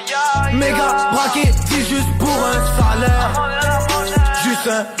 Méga braqué, c'est juste pour un salaire. Juste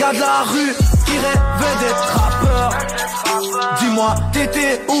un gars de la rue qui rêvait d'être rappeur. Dis-moi,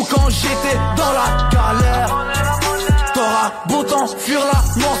 t'étais où quand j'étais dans la galère? T'auras beau temps, fuir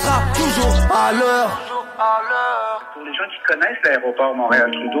la mort sera toujours à l'heure. Pour les gens qui connaissent l'aéroport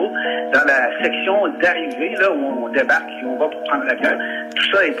Montréal-Trudeau, dans la section d'arrivée, là où on débarque et on va pour prendre l'avion, tout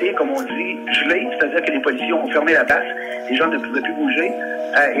ça a été, comme on dit, gelé, c'est-à-dire que les policiers ont fermé la place, les gens ne pouvaient plus bouger,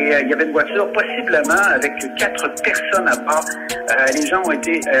 et il y avait une voiture, possiblement avec 4 personnes à bord. Les gens ont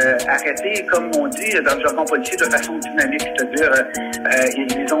été arrêtés, comme on dit dans le jargon policier, de façon dynamique, c'est-à-dire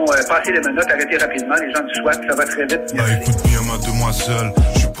ils ont passé les menottes, arrêtés rapidement, les gens du SWAT, ça va très vite. Écoute bien ma demoiselle,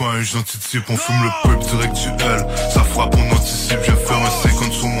 je suis pas un gentil type, on fume le peuple direct du L. Ça frappe, on anticipe, je viens faire un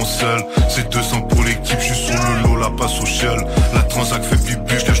 50 sur mon sel. C'est 200 pour l'équipe, je suis sur le lot, la passe au shell. La transac fait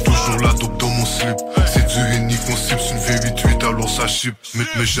pipi, je cache toujours la dope dans mon slip. C'est du Henny qu'on cible, c'est une V88 alors ça chip.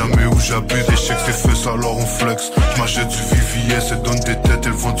 Mais jamais où j'habite, les chèques c'est fesses alors on flex. J'm'achète du VVS, elle donne des têtes,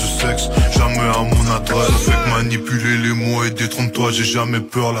 elle vend du sexe. Jamais à mon adresse, fait que manipuler les mots et détrompe-toi, j'ai jamais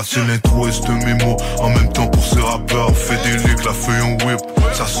peur. Là c'est l'intro et c'est mes mots, en même temps pour ces rappeurs. On fait des leaks, la feuille en whip.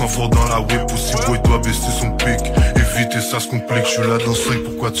 Ça sent fort dans la whip, aussi boy doit baisser son pic. Éviter ça se complique, je suis là dans 5,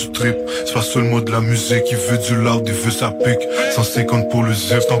 pourquoi tu tripes? C'est pas seulement de la musique, il veut du loud, il veut sa pique. 150 pour le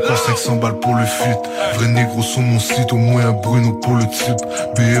zip, encore 500 balles pour le fit. Vrai négro sur mon site, au moins un Bruno pour le type.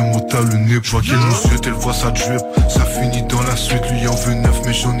 BM au tas le nip, je vois qu'elle nous suit, elle voit sa drip. Ça finit dans la suite, lui en veut 9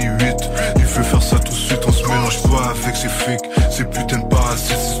 mais j'en ai 8. Il veut faire ça tout de suite, on se mélange pas avec ses fakes. Ces putains de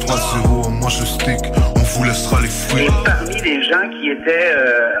parasites, 6-3-0, moi je stick. On vous laissera les fruits. Et parmi les gens qui étaient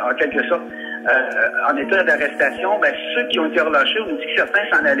en quelque sorte en état d'arrestation, ben, ceux qui ont été relâchés, on nous dit que certains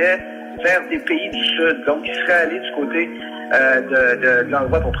s'en allaient vers des pays du Sud, donc ils seraient allés du côté de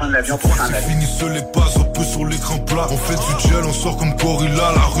l'endroit pour prendre l'avion pour s'en aller. C'est fini, seul les pas, un peu sur l'écran plat. On fait du gel, on sort comme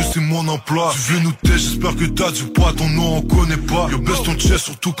gorilla, la rue c'est mon emploi. Tu veux nous tester, j'espère que t'as du poids, ton nom on connaît pas. Yo baisse ton chest,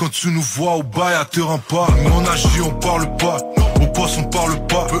 surtout quand tu nous vois au bail à terrain pas. Mais on agit, on parle pas, au poste on parle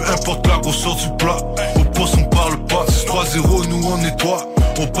pas. Peu importe la grosseur du plat, au poste on parle pas. 6-3-0, nous on nettoie.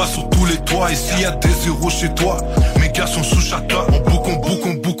 On passe sur tous les toits, et s'il y a des zéros chez toi, mes gars sont sous chata. On boucle, on boucle,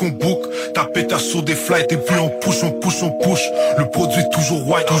 on boucle, on boucle. Ta pétasse sur des flights, et puis on push, on push, on push. Le produit toujours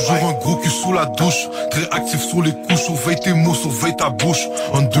white, toujours un gros cul sous la douche. Très actif sur les couches, surveille tes mots, surveille ta bouche.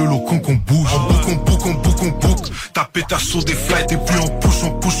 En deux lots qu'on bouge. On boucle, on boucle, on boucle, on boucle. Ta pétasse sur des flights, et puis on push,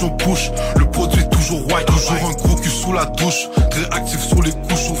 on push, on push. Le produit toujours white, toujours un gros cul sous la douche. Très actif sur les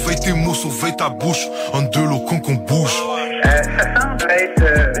couches, surveille tes mots, surveille ta bouche. En deux lots qu'on bouge. Ça semble être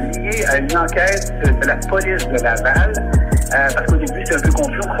lié à une enquête de la police de Laval, parce qu'au début c'était un peu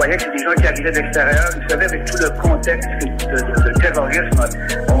confus, on croyait que c'était des gens qui arrivaient de l'extérieur. Vous savez, avec tout le contexte de terrorisme,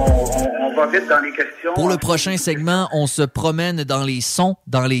 on va vite dans les questions. Pour le prochain segment, on se promène dans les sons,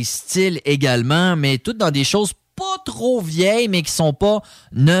 dans les styles également, mais toutes dans des choses pas trop vieilles, mais qui sont pas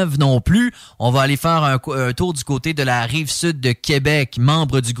neuves non plus. On va aller faire un tour du côté de la rive sud de Québec.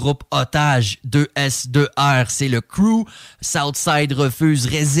 Membre du groupe Otage 2S2R, c'est le crew. Southside refuse,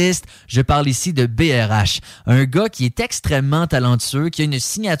 résiste. Je parle ici de BRH. Un gars qui est extrêmement talentueux, qui a une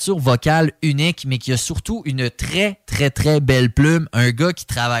signature vocale unique, mais qui a surtout une très, très, très belle plume. Un gars qui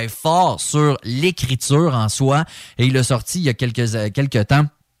travaille fort sur l'écriture en soi. Et il a sorti il y a quelques temps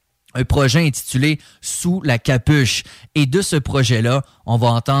un projet intitulé « Sous la capuche ». Et de ce projet-là, on va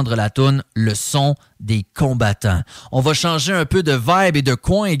entendre la toune « Le son des combattants ». On va changer un peu de vibe et de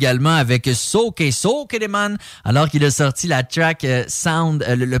coin également avec Soke Man, alors qu'il a sorti la track Sound,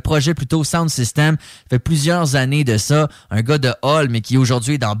 le projet plutôt Sound System. Ça fait plusieurs années de ça. Un gars de Hall, mais qui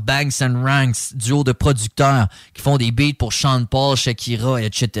aujourd'hui est dans Banks and Ranks, duo de producteurs qui font des beats pour Sean Paul, Shakira,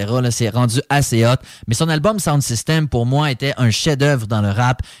 etc. Là, c'est rendu assez hot. Mais son album Sound System, pour moi, était un chef-d'œuvre dans le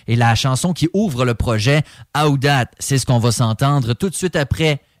rap. Et la chanson qui ouvre le projet, Aout, c'est ce qu'on va s'entendre tout de suite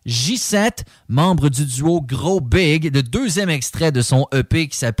après J7, membre du duo Gros Big, le deuxième extrait de son EP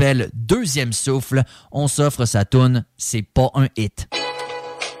qui s'appelle Deuxième Souffle. On s'offre sa toune, c'est pas un hit.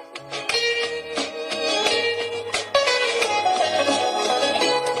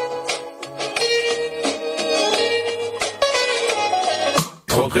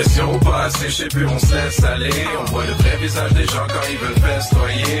 Trop de pression, pas assez, je sais plus, on se laisse aller. On voit le vrai visage des gens quand ils veulent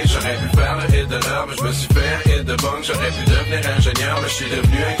festoyer. J'aurais pu faire le hit de l'heure, mais je me suis fait un hit de bang. J'aurais pu devenir ingénieur, mais je suis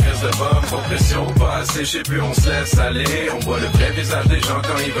devenu un crise de bombe. Trop de pression, pas assez, je sais plus, on se laisse aller. On voit le vrai visage des gens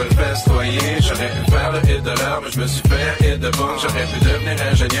quand ils veulent festoyer. J'aurais pu faire le hit de l'heure, mais je me suis fait un hit de bang. J'aurais pu devenir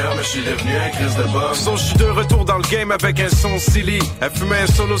ingénieur, mais je suis devenu un crise de bombe. So, je suis de retour dans le game avec un son silly. Elle fumait un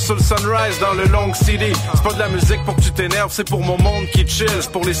solo sur le sunrise dans le Long City. C'est pas de la musique pour que tu t'énerves, c'est pour mon monde qui chill.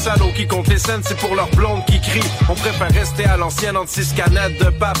 C'est pour les salauds qui comptent les scènes, c'est pour leurs blondes qui crient. On préfère rester à l'ancienne entre 6 canettes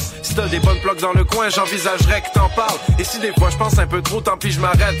de paps. Si t'as des bonnes plugs dans le coin, j'envisagerais que t'en parles. Et si des fois je pense un peu trop, tant pis je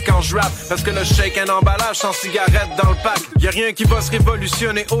m'arrête quand je rappe. Parce que là je shake un emballage sans cigarette dans le pack. Y'a rien qui va se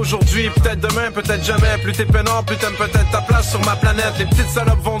révolutionner aujourd'hui. Peut-être demain, peut-être jamais. Plus t'es peinant, plus t'aimes peut-être ta place sur ma planète. Les petites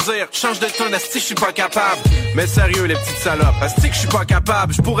salopes vont dire, change de ton asti, je suis pas capable. Mais sérieux les petites salopes, asti que je suis pas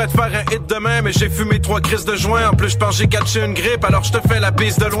capable. Je pourrais te faire un hit demain, mais j'ai fumé 3 crises de joint. En plus je pense j'ai catché une grippe, alors je te fais la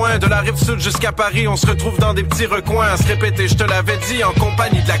bise de loin. De la rive sud jusqu'à Paris, on se retrouve dans des petits recoins à se répéter, je te l'avais dit, en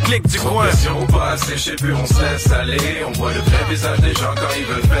compagnie de la clique du coin. Pression pas assez, je sais plus, on se laisse aller. On voit le vrai visage des gens quand ils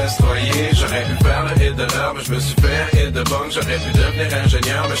veulent festoyer. J'aurais pu faire le hit de l'heure, mais je me suis fait un hit de bang. J'aurais pu devenir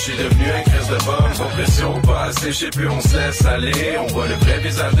ingénieur, mais je suis devenu un crise de bombe. Trop pression pas assez, je sais plus, on se laisse aller. On voit le vrai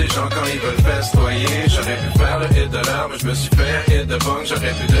visage des gens quand ils veulent festoyer. J'aurais pu faire le hit de l'heure, mais je me suis fait un hit de bang.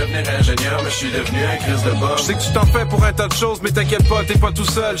 J'aurais pu devenir ingénieur, mais je suis devenu un crise de bombe. Je sais que tu t'en fais pour un tas de choses, mais t'inquiète pas, t'es pas tout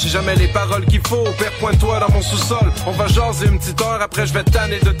seul. J'ai jamais les paroles qu'il faut, père pointe-toi dans mon sous-sol. On va jaser une petite heure, après je vais te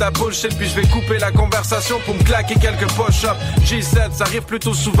tanner de ta bullshit. Puis je vais couper la conversation pour me claquer quelques push-ups. J7, ça arrive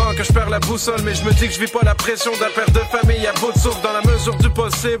plutôt souvent que je perds la boussole. Mais je me dis que je vis pas la pression d'un père de famille à bout de souffle. Dans la mesure du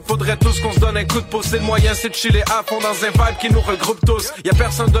possible, faudrait tous qu'on se donne un coup de pouce. Et le moyen c'est de chiller à fond dans un vibe qui nous regroupe tous. Y'a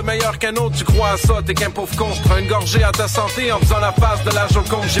personne de meilleur qu'un autre, tu crois à ça, t'es qu'un pauvre con. Je prends une gorgée à ta santé en faisant la face de la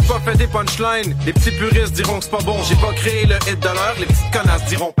Joconde. J'ai pas fait des punchlines, les petits puristes diront que c'est pas bon. J'ai pas créé le hit de l'heure, les petites connasses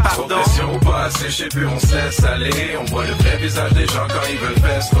diront pardon. Pas assez, je sais plus, on se laisse aller. On voit le vrai visage des gens quand ils veulent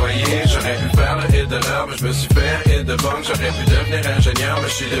festoyer. J'aurais pu faire le hit de l'heure, mais je me suis fait un hit de bang. J'aurais pu devenir ingénieur, mais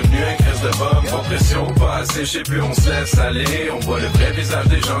je suis devenu un crise de bombe. Trop pression, pas assez, je sais plus, on se laisse aller. On voit le vrai visage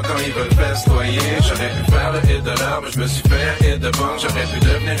des gens quand ils veulent festoyer. J'aurais pu faire le hit de l'heure, mais je me suis fait un hit de bang. J'aurais pu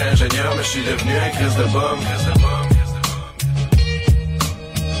devenir ingénieur, mais je suis devenu un crise de bombe.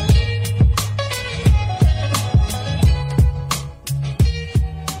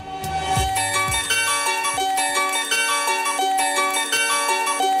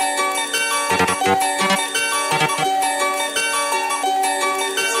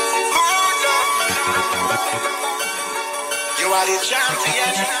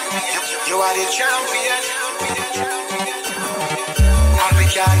 You are the champion. And we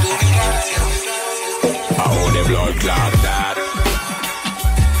can't do without you. I hold the blood clot that.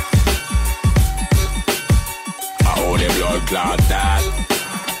 I hold the blood clot that.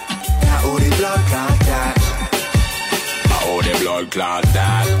 I hold the blood clot that. I hold the blood clot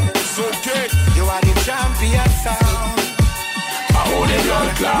that. So okay. You are the champion sound. I hold the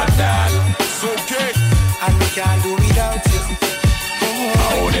blood clot that. So okay. And we can't do without you.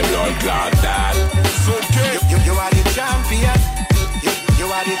 I hold the blood clot that. So okay. You are the champion. You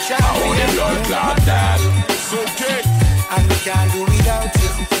are the champion. I hold the blood clot that. So okay. And we can't do without you.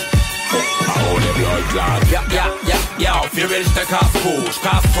 I hold the blood clot. Yeah. Yo, feel rich, the casse fou,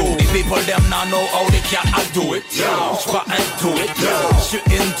 j'casse tout. The people them not know how they can't do it. Yo, j'crois into it. Yo, j'suis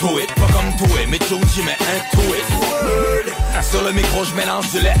into it, pas comme tout it, mais tout j'y mets into it. Sur le micro, j'mélange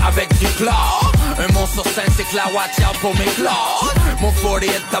du lait avec du chlore. Un monstre sur scène, c'est que la watch pour mes clores. Mon 40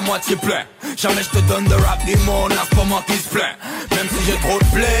 est à moitié plein. Jamais j'te donne de rap des mots, non, c'est pas moi qui se plaint. Même si j'ai trop de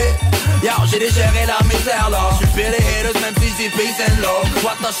play, yo, j'ai digéré la misère là. J'suis pire les haters, même si j'ai peace and love.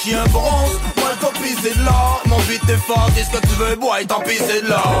 Toi t'as chié un bronze, moi j'dois pisser de l'or. Mon beat est fort, dis ce que tu veux, boy, tant pis c'est de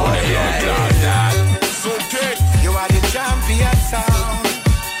l'or. It's okay, you are the champion sound.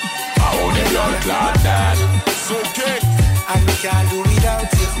 I want it like that. It's okay, and we can't do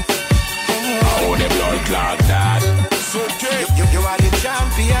without you. I want it like that. It's okay, you are the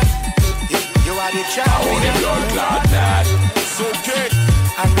champion. You are the champion. I want it like that. It's okay,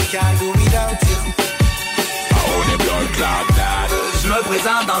 and we can't do without you. I want it like that. Je me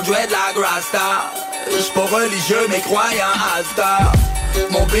présente dans le duet de la Grasta. J'suis pas religieux mais croyant à star.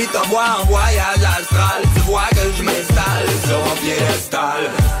 Mon beat envoie en voyage astral. Tu vois que je m'installe sur un piédestal.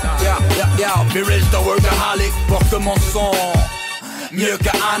 Yeah, be rich the workaholic. Porte mon son mieux que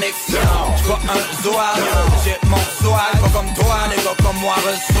Onyx. J'suis pas un zoal. J'ai mon swag, pas comme toi, les gars comme moi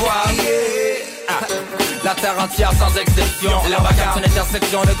reçoivent. La terre entière sans exception. La bagarre, c'est une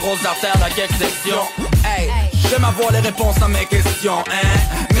intersection de grosses artères dans quelques sections. Hey, j'aime avoir les réponses à mes questions, hein.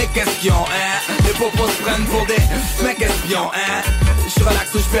 Mes questions, hein. Les popos se prennent pour des mecs espions, hein. J'suis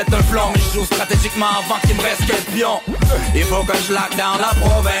relax ou j'pète un plomb, mais j'joue stratégiquement avant qu'il me reste quelques pions. Il faut que je lock down la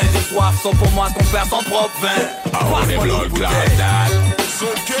province. Les soirs sont pour moi ce qu'on perd son propre vin. Passe-moi l'autre bouteille. It's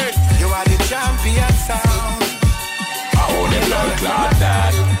okay, you are the champion sound. I want it like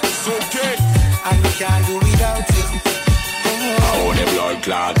that. It's okay, and we can't do without you. I want it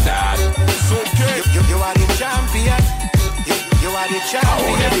like that. It's okay, you are the champion. You are the champion. I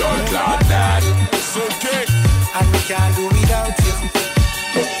want it like that. It's okay, and we can't do without you.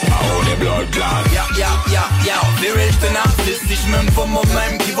 I want it like yeah, be rich the narcisse. Si j'm'aime pas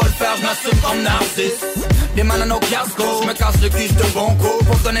moi-même, qui va le faire, j'm'assume comme narcisse. Des mains dans nos cascos, j'me casse le cul, j'te bon coup.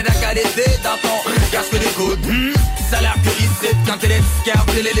 Pour donner de la qualité dans ton casque d'écoute. Ça a l'air que ici, quand t'es les disquaires,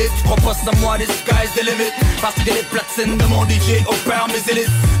 t'es l'élite. J'crois pas sans moi, des skies, des limites. Parce que les platines de mon DJ opèrent mes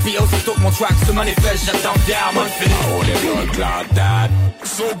élites. Puis aussitôt que mon track se manifeste, j'attends fièrement le fil. I want it like that.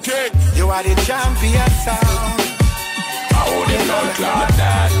 It's okay, you are the champion sound. I want it like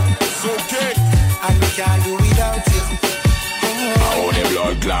that. It's okay, and we can't do without you. I want it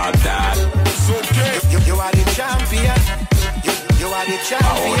like that. It's okay, you are the champion. You are the champion.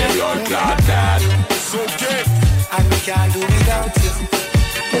 I want it like that. It's okay, and we can't do without you.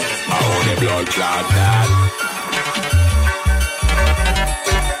 I want it like that.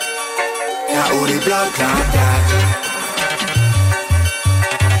 I want it like that.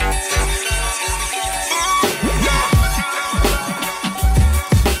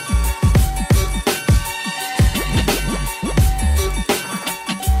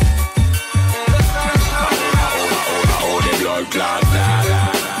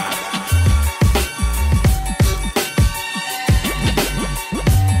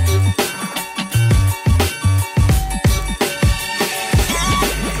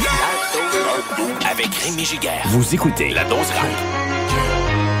 Vous écoutez La Dose Rap.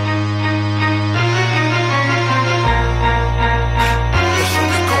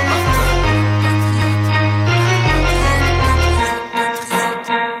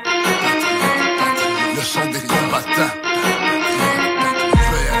 Le son des combattants.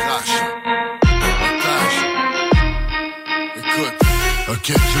 VRH. Écoute, ok,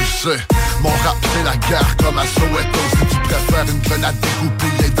 je le sais. Mon rap c'est la guerre comme à Soweto. Si tu préfères une grenade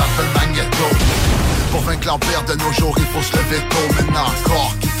dégoupillée dans un magnéto. Pour vaincre l'empire de nos jours, il faut se lever tôt. Maintenant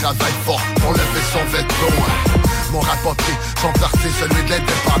encore, qui travaille fort pour lever son veto. Mon rap a pris son parti, celui de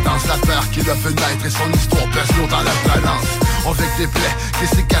l'indépendance. La terre qui l'a fait naître et son histoire pèse lourd dans la balance. On vit des plaies qui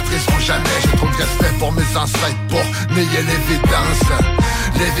cicatriseront jamais. J'ai trop de respect pour mes ancêtres pour nier l'évidence.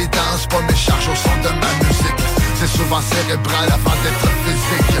 L'évidence, pas mes charges au son de ma musique. C'est souvent cérébral avant d'être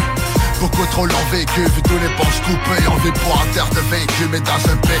physique. Beaucoup trop l'ont vécu, vu tous les ponts coupés. On vit pas en terre de vaincu, mais dans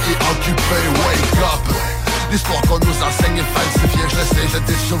un pays occupé. Wake up! L'histoire qu'on nous enseigne est falsifiée. Je le sais, je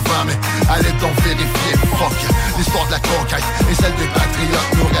dis souvent, mais allez donc vérifier. Fuck! L'histoire de la conquête et celle des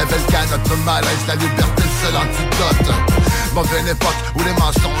patriotes nous révèle qu'à notre malaise, la liberté est le seul antidote. Bon, d'une époque où les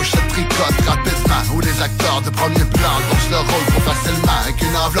mensonges se tricotent rapidement, où les acteurs de premier plan dansent le rôle trop facilement. Avec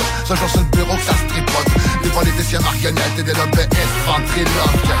une enveloppe, ce jour sur le bureau que ça se tripote. Les politiciens marionnettes et des lobbyistes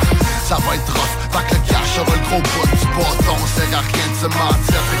ventriloques. Ça va être rough, tant que le cash aura le gros bout du bâton. Sert à rien de se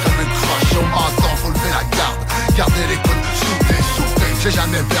mentir, c'est comme une croche au menton. Faut lever la garde, garder les coudes soudés. J'ai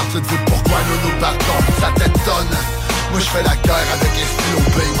jamais perdu de vue pourquoi nous nous battons. Ça t'étonne, Moi je fais la guerre avec un stylo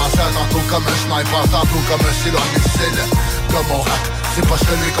B. M'en sers tantôt comme un sniper, tantôt comme un silo à missile. Comme on rap, c'est pas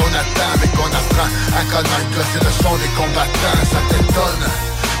celui qu'on attend, mais qu'on apprend à connaître. Là c'est le son des combattants, ça t'étonne.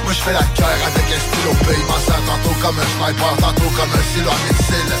 Moi je fais la guerre avec un stylo B. M'en sers tantôt comme un sniper, tantôt comme un silo à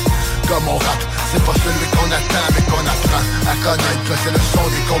missile. Comme on rap, c'est pas celui qu'on attend, mais qu'on apprend à connaître. Là c'est le son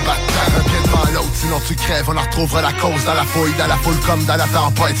des combattants. Un pied devant l'autre, sinon tu crèves. On en retrouvera la cause dans la fouille, dans la foule comme dans la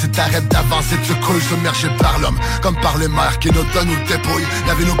tempête. Si t'arrêtes d'avancer, tu coules submergé par l'homme, comme par les mers qui nous donnent ou dépouillent.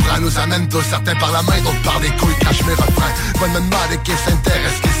 La vie nous prend, nous amène tous, certains par la main, d'autres par les couilles. Crache mes refrains, va me demander qui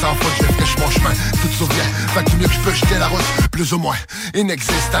s'intéresse, qui s'en fout, je friche mon chemin. Tu te souviens, fait que mieux que je peux jeter la route, plus ou moins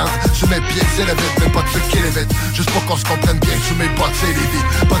inexistante. Sous mes pieds c'est le vide, mais pas de ceux qui l'évitent. Juste pour qu'on se comprenne bien, sous mes bottes c'est les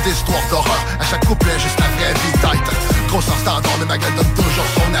vies. Pas d'histoire d'horreur, à chaque couplet juste la vraie vie tight. Gros en standard, mais ma gueule donne toujours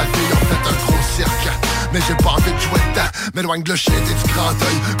son avis. On fait un gros cirque, mais j'ai pas envie de jouer dedans. M'éloigne le chien et du grand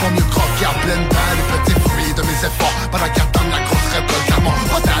œil, pour mieux croquer en pleine dent les petits fruits de mes efforts. Pendant qu'attendre la grosse révolte, car mon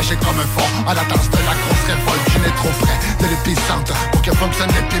potage est comme un fort. En latence de la grosse révolte, je n'ai trop près de l'épicentre pour que fonctionne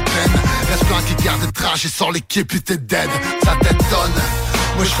l'épipène. Reste plan qui garde le trash et sort l'équipe puis t'es dead. Ça t'étonne.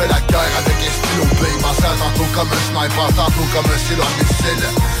 Moi je fais la guerre avec un stylo B. M'en sers tantôt comme un sniper, tantôt comme un silo à missile.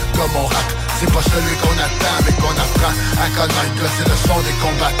 Comme on rap, c'est pas celui qu'on attend, mais qu'on apprend à connaître. Là c'est le son des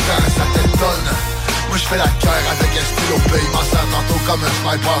combattants, ça t'étonne. Moi je fais la guerre avec un stylo B. M'en sers tantôt comme un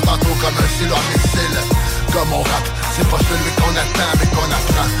sniper, tantôt comme un silo à missile. Comme on rap, c'est pas celui qu'on attend, mais qu'on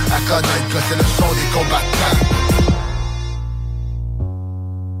apprend à connaître. Là c'est le son des combattants.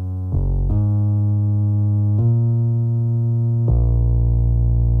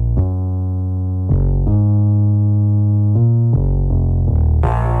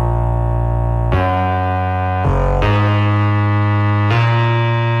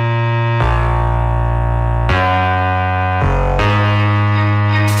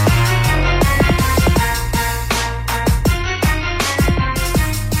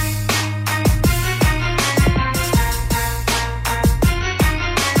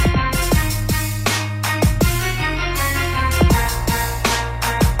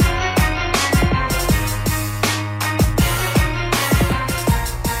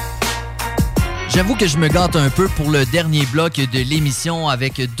 J'avoue que je me gâte un peu pour le dernier bloc de l'émission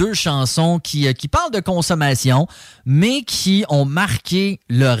avec deux chansons qui parlent de consommation, mais qui ont marqué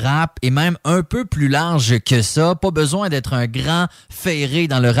le rap et même un peu plus large que ça. Pas besoin d'être un grand ferré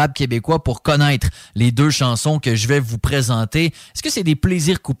dans le rap québécois pour connaître les deux chansons que je vais vous présenter. Est-ce que c'est des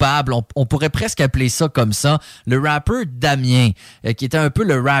plaisirs coupables? On pourrait presque appeler ça comme ça. Le rappeur Damien, qui était un peu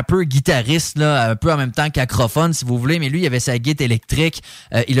le rappeur guitariste, là, un peu en même temps qu'acrophone, si vous voulez, mais lui, il avait sa guitare électrique.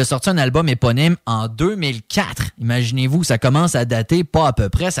 Il a sorti un album éponyme en 2004. Imaginez-vous, ça commence à dater pas à peu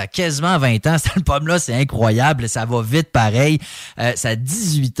près, ça a quasiment 20 ans. Cet album-là, c'est incroyable, ça va vite pareil. Ça a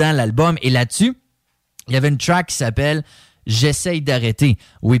 18 ans l'album et là-dessus, il y avait une track qui s'appelle « J'essaye d'arrêter »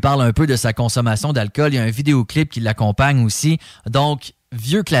 où il parle un peu de sa consommation d'alcool. Il y a un vidéoclip qui l'accompagne aussi. Donc,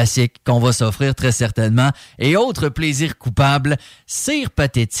 vieux classique qu'on va s'offrir très certainement. Et autre plaisir coupable, Cire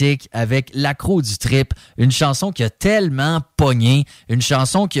pathétique avec L'accro du trip, une chanson qui a tellement pogné, une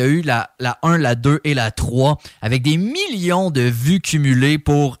chanson qui a eu la 1, la 2 et la 3, avec des millions de vues cumulées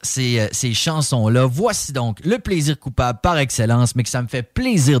pour ces chansons-là. Voici donc le plaisir coupable par excellence, mais que ça me fait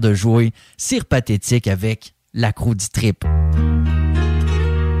plaisir de jouer, Cire pathétique avec L'accro du trip.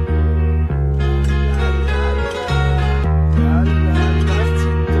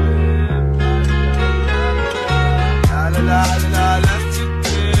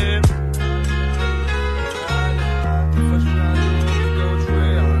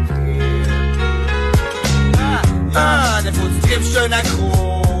 Défaut du trip, j'suis un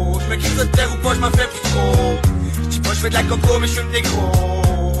accro. J'me crise de terre ou pas, j'm'en fais plus trop. J'dis pas j'fais de la coco, mais j'fume des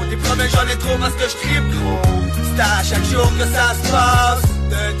gros. Des promesses, j'en ai trop parce que j'tripe trop. C'est à chaque jour que ça se passe.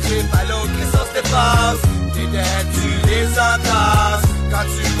 D'un trip à l'autre, que ça se dépasse. Tes dettes, tu les entasses. Quand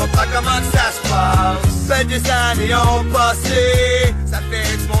tu comprends comment que ça se passe. Ben des années ont passé. Ça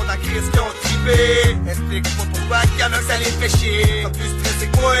fait du monde en crise qui ont trippé. Explique-moi pourquoi qu'il y en a que ça les fait chier. Comme plus stressé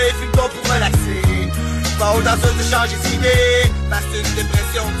que moi et fume ton pour relaxer. Pas au danseur de changer d'idée. Parce une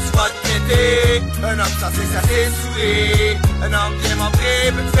dépression tu vas te péter. Un homme censé ça s'est saoulé. Un homme bien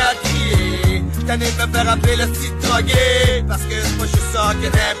membré peut te faire crier. Tanné de me faire appeler le petit drogué. Parce que c'est pas juste ça que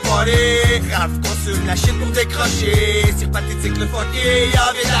d'impoler. Grave consomme la shit pour décrocher. Cire pathétique le fucké, il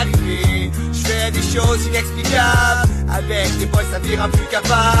en vient d'arriver. J'fais des choses inexplicables. Avec des boys ça me rend plus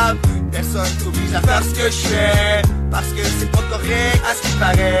capable. Personne t'oblige à faire ce que j'fais. Parce que c'est pas correct à ce qu'il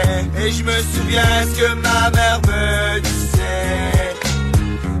paraît. Et je me souviens ce que ma mère me disait.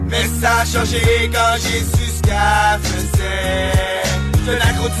 Mais ça a changé quand j'ai su ce qu'elle faisait. J'suis un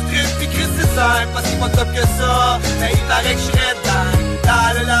accro du trip, pis Chris c'est simple, pas si pas top que ça. Mais il paraît que j'serais dingue.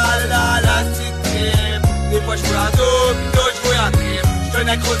 La la la la la la, c'est trip. Des fois j'vois en dos, pis d'autres j'vois en trip. J'suis un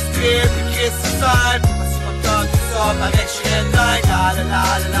accro du trip, pis Chris c'est simple, pas si pas top que ça. Paraît que j'serais dingue. La la la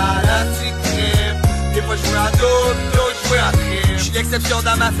la la la, c'est trip. Des fois j'vois en dos, pis d'autres j'vois en trip. J'suis l'exception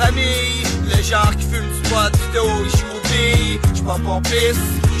dans ma famille. Le genre qui fume du pot, du dos, il joue au billes. J'pars pompiste,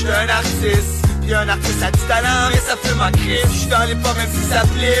 j'suis un artiste. Pis un artiste a du talent, mais ça fume en crise. J'suis dans les pas même si ça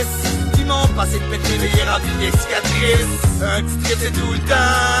plisse. Ils m'ont pensé de péter, mais il est rempli des cicatrices. Un petit trip c'est tout le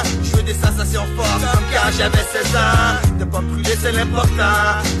temps. J'veux des sensations fortes, comme quand j'avais 16 ans. De pas me brûler c'est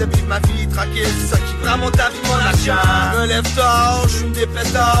l'important. De vivre ma vie tranquille, c'est ça qui prend mon temps pis mon argent. J'me lève tard, j'fume des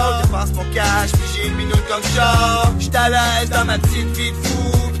pétards. Dépense mon cash, pis j'ai une minute comme genre. J'suis à l'aise dans ma petite vie de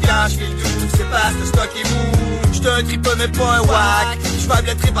fou. Quand j'fais le doux, c'est pas ce stock est mou. J'suis un tripeux mais pas un wack. J'fais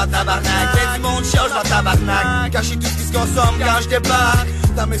le trip en tabarnak. Ben du monde charge en tabarnak. Cacher tout ce qui se consomme quand j'débarque.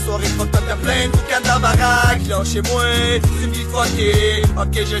 Dans mes soirées, fuck top, y'a plein de boucans dans la baraque. Là chez moi, c'est une vie fuckée.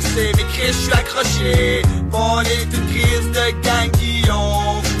 Ok je sais, mais Chris, j'suis accroché. Bon, on est une crise de gang qui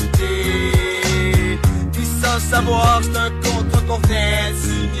ont goûté. Pis sans savoir, c'est un contrat qu'on vient de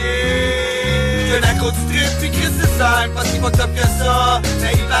signer. J'suis un accro du trip, pis Chris c'est simple, pas si pas top que ça.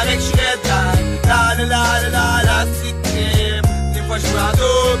 Mais il paraît que j'serais dingue. La la la la la la, c'est trip. Des fois j'joue en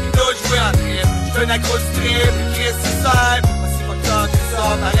dos, pis d'autres j'joue en trip. J'suis un accro du trip, pis Chris c'est simple, pas si pas top que ça.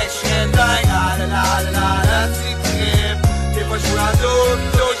 Paraît que j'serais dingue. La la la la la la, c'est trip. Des fois j'joue en dos, pis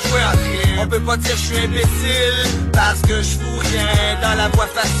d'autres j'joue en trip. On peut pas dire j'suis imbécile, parce que j'fous rien dans la voie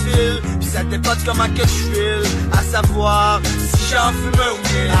facile. Pis ça dépend de comment que j'file, à savoir si j'en fume un ou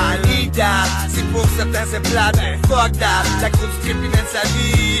mille. I need that, c'est pour certains c'est plate, mais fuck that. L'accro du trip il mène sa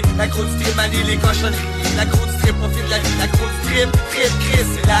vie, l'accro du trip manie les cochonneries. L'accro du trip profite de la vie, l'accro du trip, Chris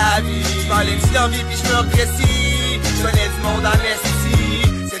c'est la vie. J'parle une d'envie pis j'me apprécie. J'connais du monde en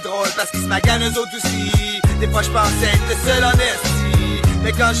esti. C'est drôle parce qu'ils se maganent eux autres aussi. Des fois j'pensais être le seul en esti.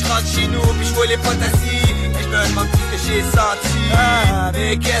 Mais quand je rentre chez nous pis je vois les potes assis, mais je me demande tout ce que j'ai senti.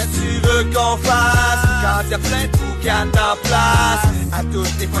 Mais qu'est-ce que tu veux qu'on fasse quand y'a plein de boucanes en place? À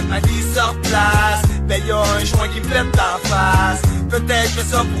toutes les fois que ma vie sort place, ben y'a un joint qui me plaît d'en face. Peut-être je fais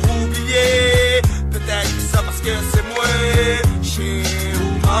ça pour oublier, peut-être je fais ça parce que c'est moi. J'sais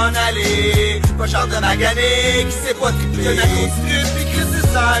où m'en aller, pas genre de magané qui sait pas tripler. Y'en a qui se pis Chris c'est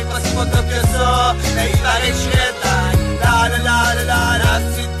simple, pas si pas top que ça. Mais il paraît que j'serais dingue. La la la la la la,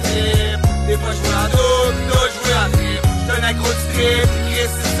 c'est trip. Des fois j'vois en dos, pis d'autres j'vois en trip. J'suis un accro du trip, pis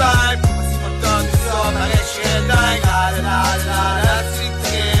Chris c'est simple. Pas si pas top que ça, paraît que j'serais dingue. La la la la la, c'est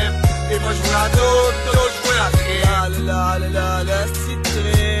trip. Des fois j'vois en dos, pis d'autres j'vois en trip. La la la la la, c'est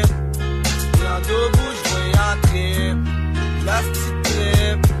trip. J'vois en debout, j'vois en trip. La c'est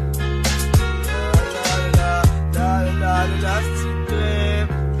trip.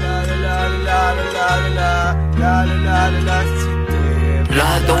 La la la la la la la, c'est trip.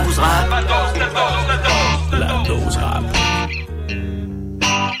 La dose rap. La dose rap.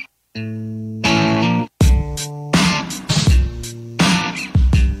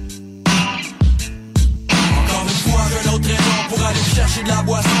 Encore une fois, j'ai une autre raison pour aller chercher de la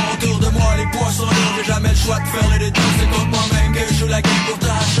boisson. Autour de moi, les poissons lourds. J'ai jamais le choix de faire les détours. C'est contre moi-même que je joue la game pour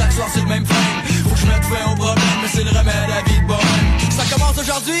toi. Chaque soir, c'est le même frame. Faut que je mette fin au problème, mais c'est le remède à la vie de bohème. Ça commence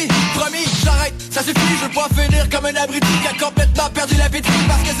aujourd'hui, promis, j'arrête, ça suffit, je veux pas finir comme un abruti qui a complètement perdu l'appétit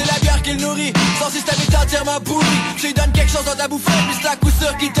parce que c'est la bière qui le nourrit. Son système est entièrement pourri, tu lui donnes quelque chose dans ta bouffer, puis c'est à coup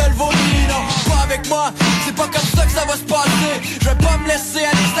sûr qui te le vomit. Non, pas avec moi, c'est pas comme ça que ça va se passer. Je vais pas me laisser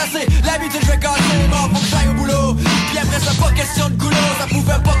aller stasser, l'habitude je vais casser. Bon, faut que j'aille au boulot, puis après ça pas question de goulot. Ça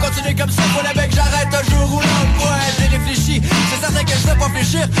pouvait pas continuer comme ça, faut que j'arrête un jour ou l'autre. Ouais, j'ai réfléchi, c'est certain que je vais pas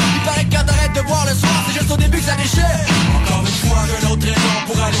fléchir. Il paraît que quand t'arrêtes de boire le soir, c'est juste au début que ça déchire. Encore une fois, j'ai une autre raison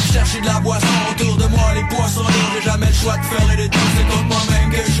pour aller chercher de la boisson. Autour de moi, les poissons lourds, j'ai jamais le choix de faire les détours. C'est contre moi-même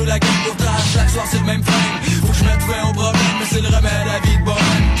que je joue la game pour toi. Chaque soir, c'est le même frame. Faut que je mette fin au problème, mais c'est le remède à la vie de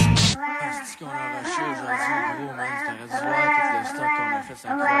bohème. C'est qu'on a rushé aujourd'hui, gros, man. T'aurais dû voir tout le stock qu'on a fait, c'est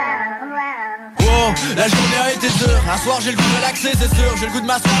incroyable. Oh, la journée a été dure. Un soir, j'ai le goût de relaxer, c'est sûr. J'ai le goût de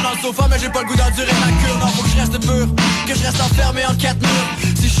m'asseoir dans le sofa, mais j'ai pas le goût d'endurer ma cure. Non, faut que je reste pur, que je reste enfermé en 4 murs.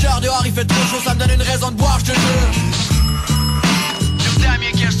 Si je sors dehors, il fait trop chaud, ça me donne une raison de boire, je te jure.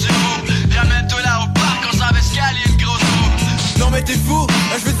 Damien, qu'est-ce que tu fous? Ramène-toi là au parc, on s'en va escalier une grosse roue. Non mais t'es fou,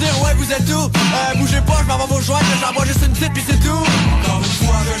 je veux dire ouais vous êtes où? Bougez pas, je m'en vais vos joints, j'en bois juste une petite puis c'est tout. Encore une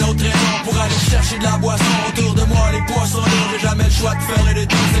fois, j'ai une autre raison pour aller chercher de la boisson. Autour de moi, les poissons lourds, j'ai jamais le choix de faire les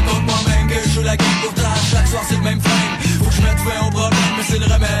détours. C'est contre moi-même que je joue la game pour toi. Chaque soir c'est le même frame, faut que je mette fin au problème, mais c'est le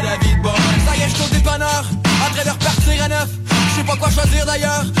remède à la vie de bohème. Ça y est, je suis au dépanneur, en train de repartir à neuf. Je sais pas quoi choisir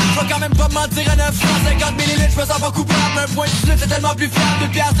d'ailleurs. Je vais quand même pas me mentir à 950 ml, je me sens pas coupable. Un point de suite, c'est tellement plus fiable. 2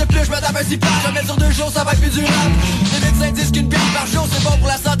 piastres de plus, je me tape un 6 pages. Jamais sur 2 jours, ça va être plus durable. Les médecins disent qu'une bière par jour, c'est bon pour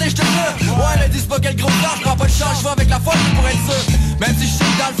la santé, je te jure. Ouais, mais dis pas quel gros temps, je prends pas de chance, je vais avec la folle pour être sûr. Même si je sais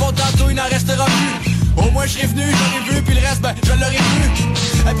que dans le fond, tantôt, il n'en restera plus. Au moins je serai venu, j'en ai vu, puis le reste, ben, je l'aurais vu.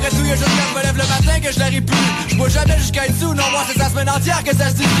 Après tout, y'a juste quand je me lève le matin que je l'aurais plus. Je bois jamais jusqu'à dessous, non, moi c'est la semaine entière que ça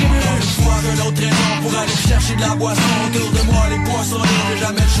se distribue. Une fois d'une autre raison pour aller chercher de la boisson. Autour de moi, les poissons libres, j'ai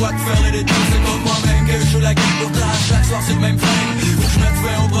jamais le choix de faire les détours. C'est contre moi-même que je joue la game pourtant. Chaque soir c'est le même frame. Faut que je mette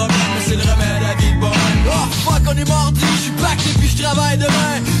fin au problème, mais c'est le remède à vie de bonne. Oh fuck, on est mardi, je suis pacté puis je travaille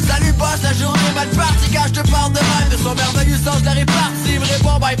demain. Salut boss, la journée mal partie quand je te parle demain. De son merveilleux sens de la répartie, il me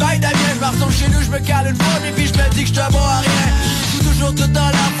répond bye bye Damien. Je me retourne chez nous, je me cale une fois, et puis je me dis que je te bon à rien. Toujours tout dans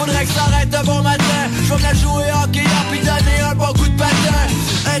l'air, faudrait que ça arrête de bon matin. Je vais me la jouer hockey, puis donner un bon coup de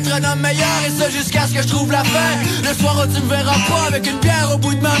patin. Être un homme meilleur, et ça jusqu'à ce que je trouve la fin. Le soir où tu me verras pas avec une bière au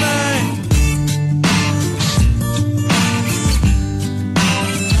bout de ma main.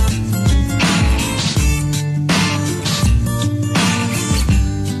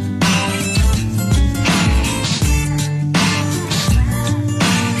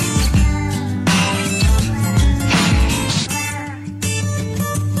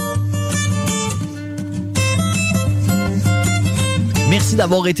 Merci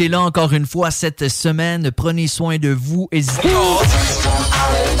d'avoir été là encore une fois cette semaine. Prenez soin de vous. Hésitez.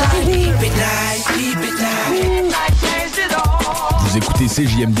 Vous écoutez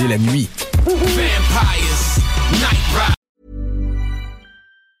CJMD la nuit.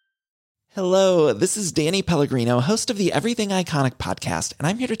 Hello, this is Danny Pellegrino, host of the Everything Iconic podcast, and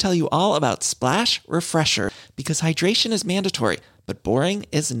I'm here to tell you all about Splash Refresher, because hydration is mandatory, but boring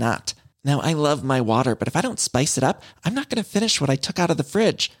is not. Now, I love my water, but if I don't spice it up, I'm not going to finish what I took out of the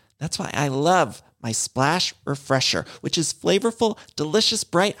fridge. That's why I love my Splash Refresher, which is flavorful, delicious,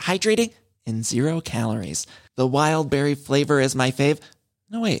 bright, hydrating, and 0 calories. The wild berry flavor is my fave.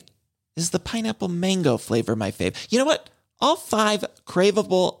 No, wait. Is the pineapple mango flavor my fave? You know what? All 5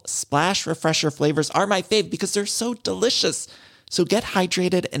 craveable Splash Refresher flavors are my fave because they're so delicious. So get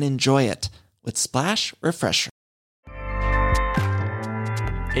hydrated and enjoy it with Splash Refresher.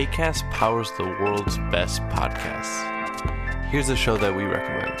 Acast powers the world's best podcasts. Here's a show that we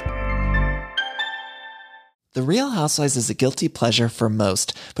recommend. The Real Housewives is a guilty pleasure for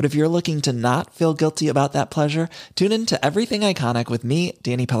most, but if you're looking to not feel guilty about that pleasure, tune in to Everything Iconic with me,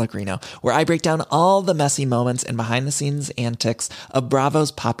 Danny Pellegrino, where I break down all the messy moments and behind-the-scenes antics of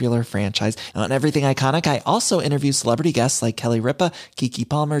Bravo's popular franchise. And on Everything Iconic, I also interview celebrity guests like Kelly Ripa, Keke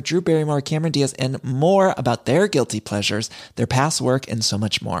Palmer, Drew Barrymore, Cameron Diaz, and more about their guilty pleasures, their past work, and so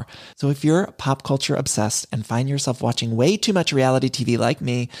much more. So if you're pop culture obsessed and find yourself watching way too much reality TV like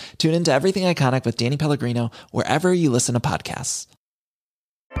me, tune in to Everything Iconic with Danny Pellegrino, wherever you listen to podcasts.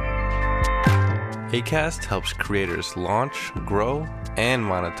 Acast helps creators launch, grow, and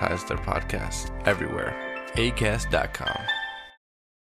monetize their podcasts everywhere. Acast.com.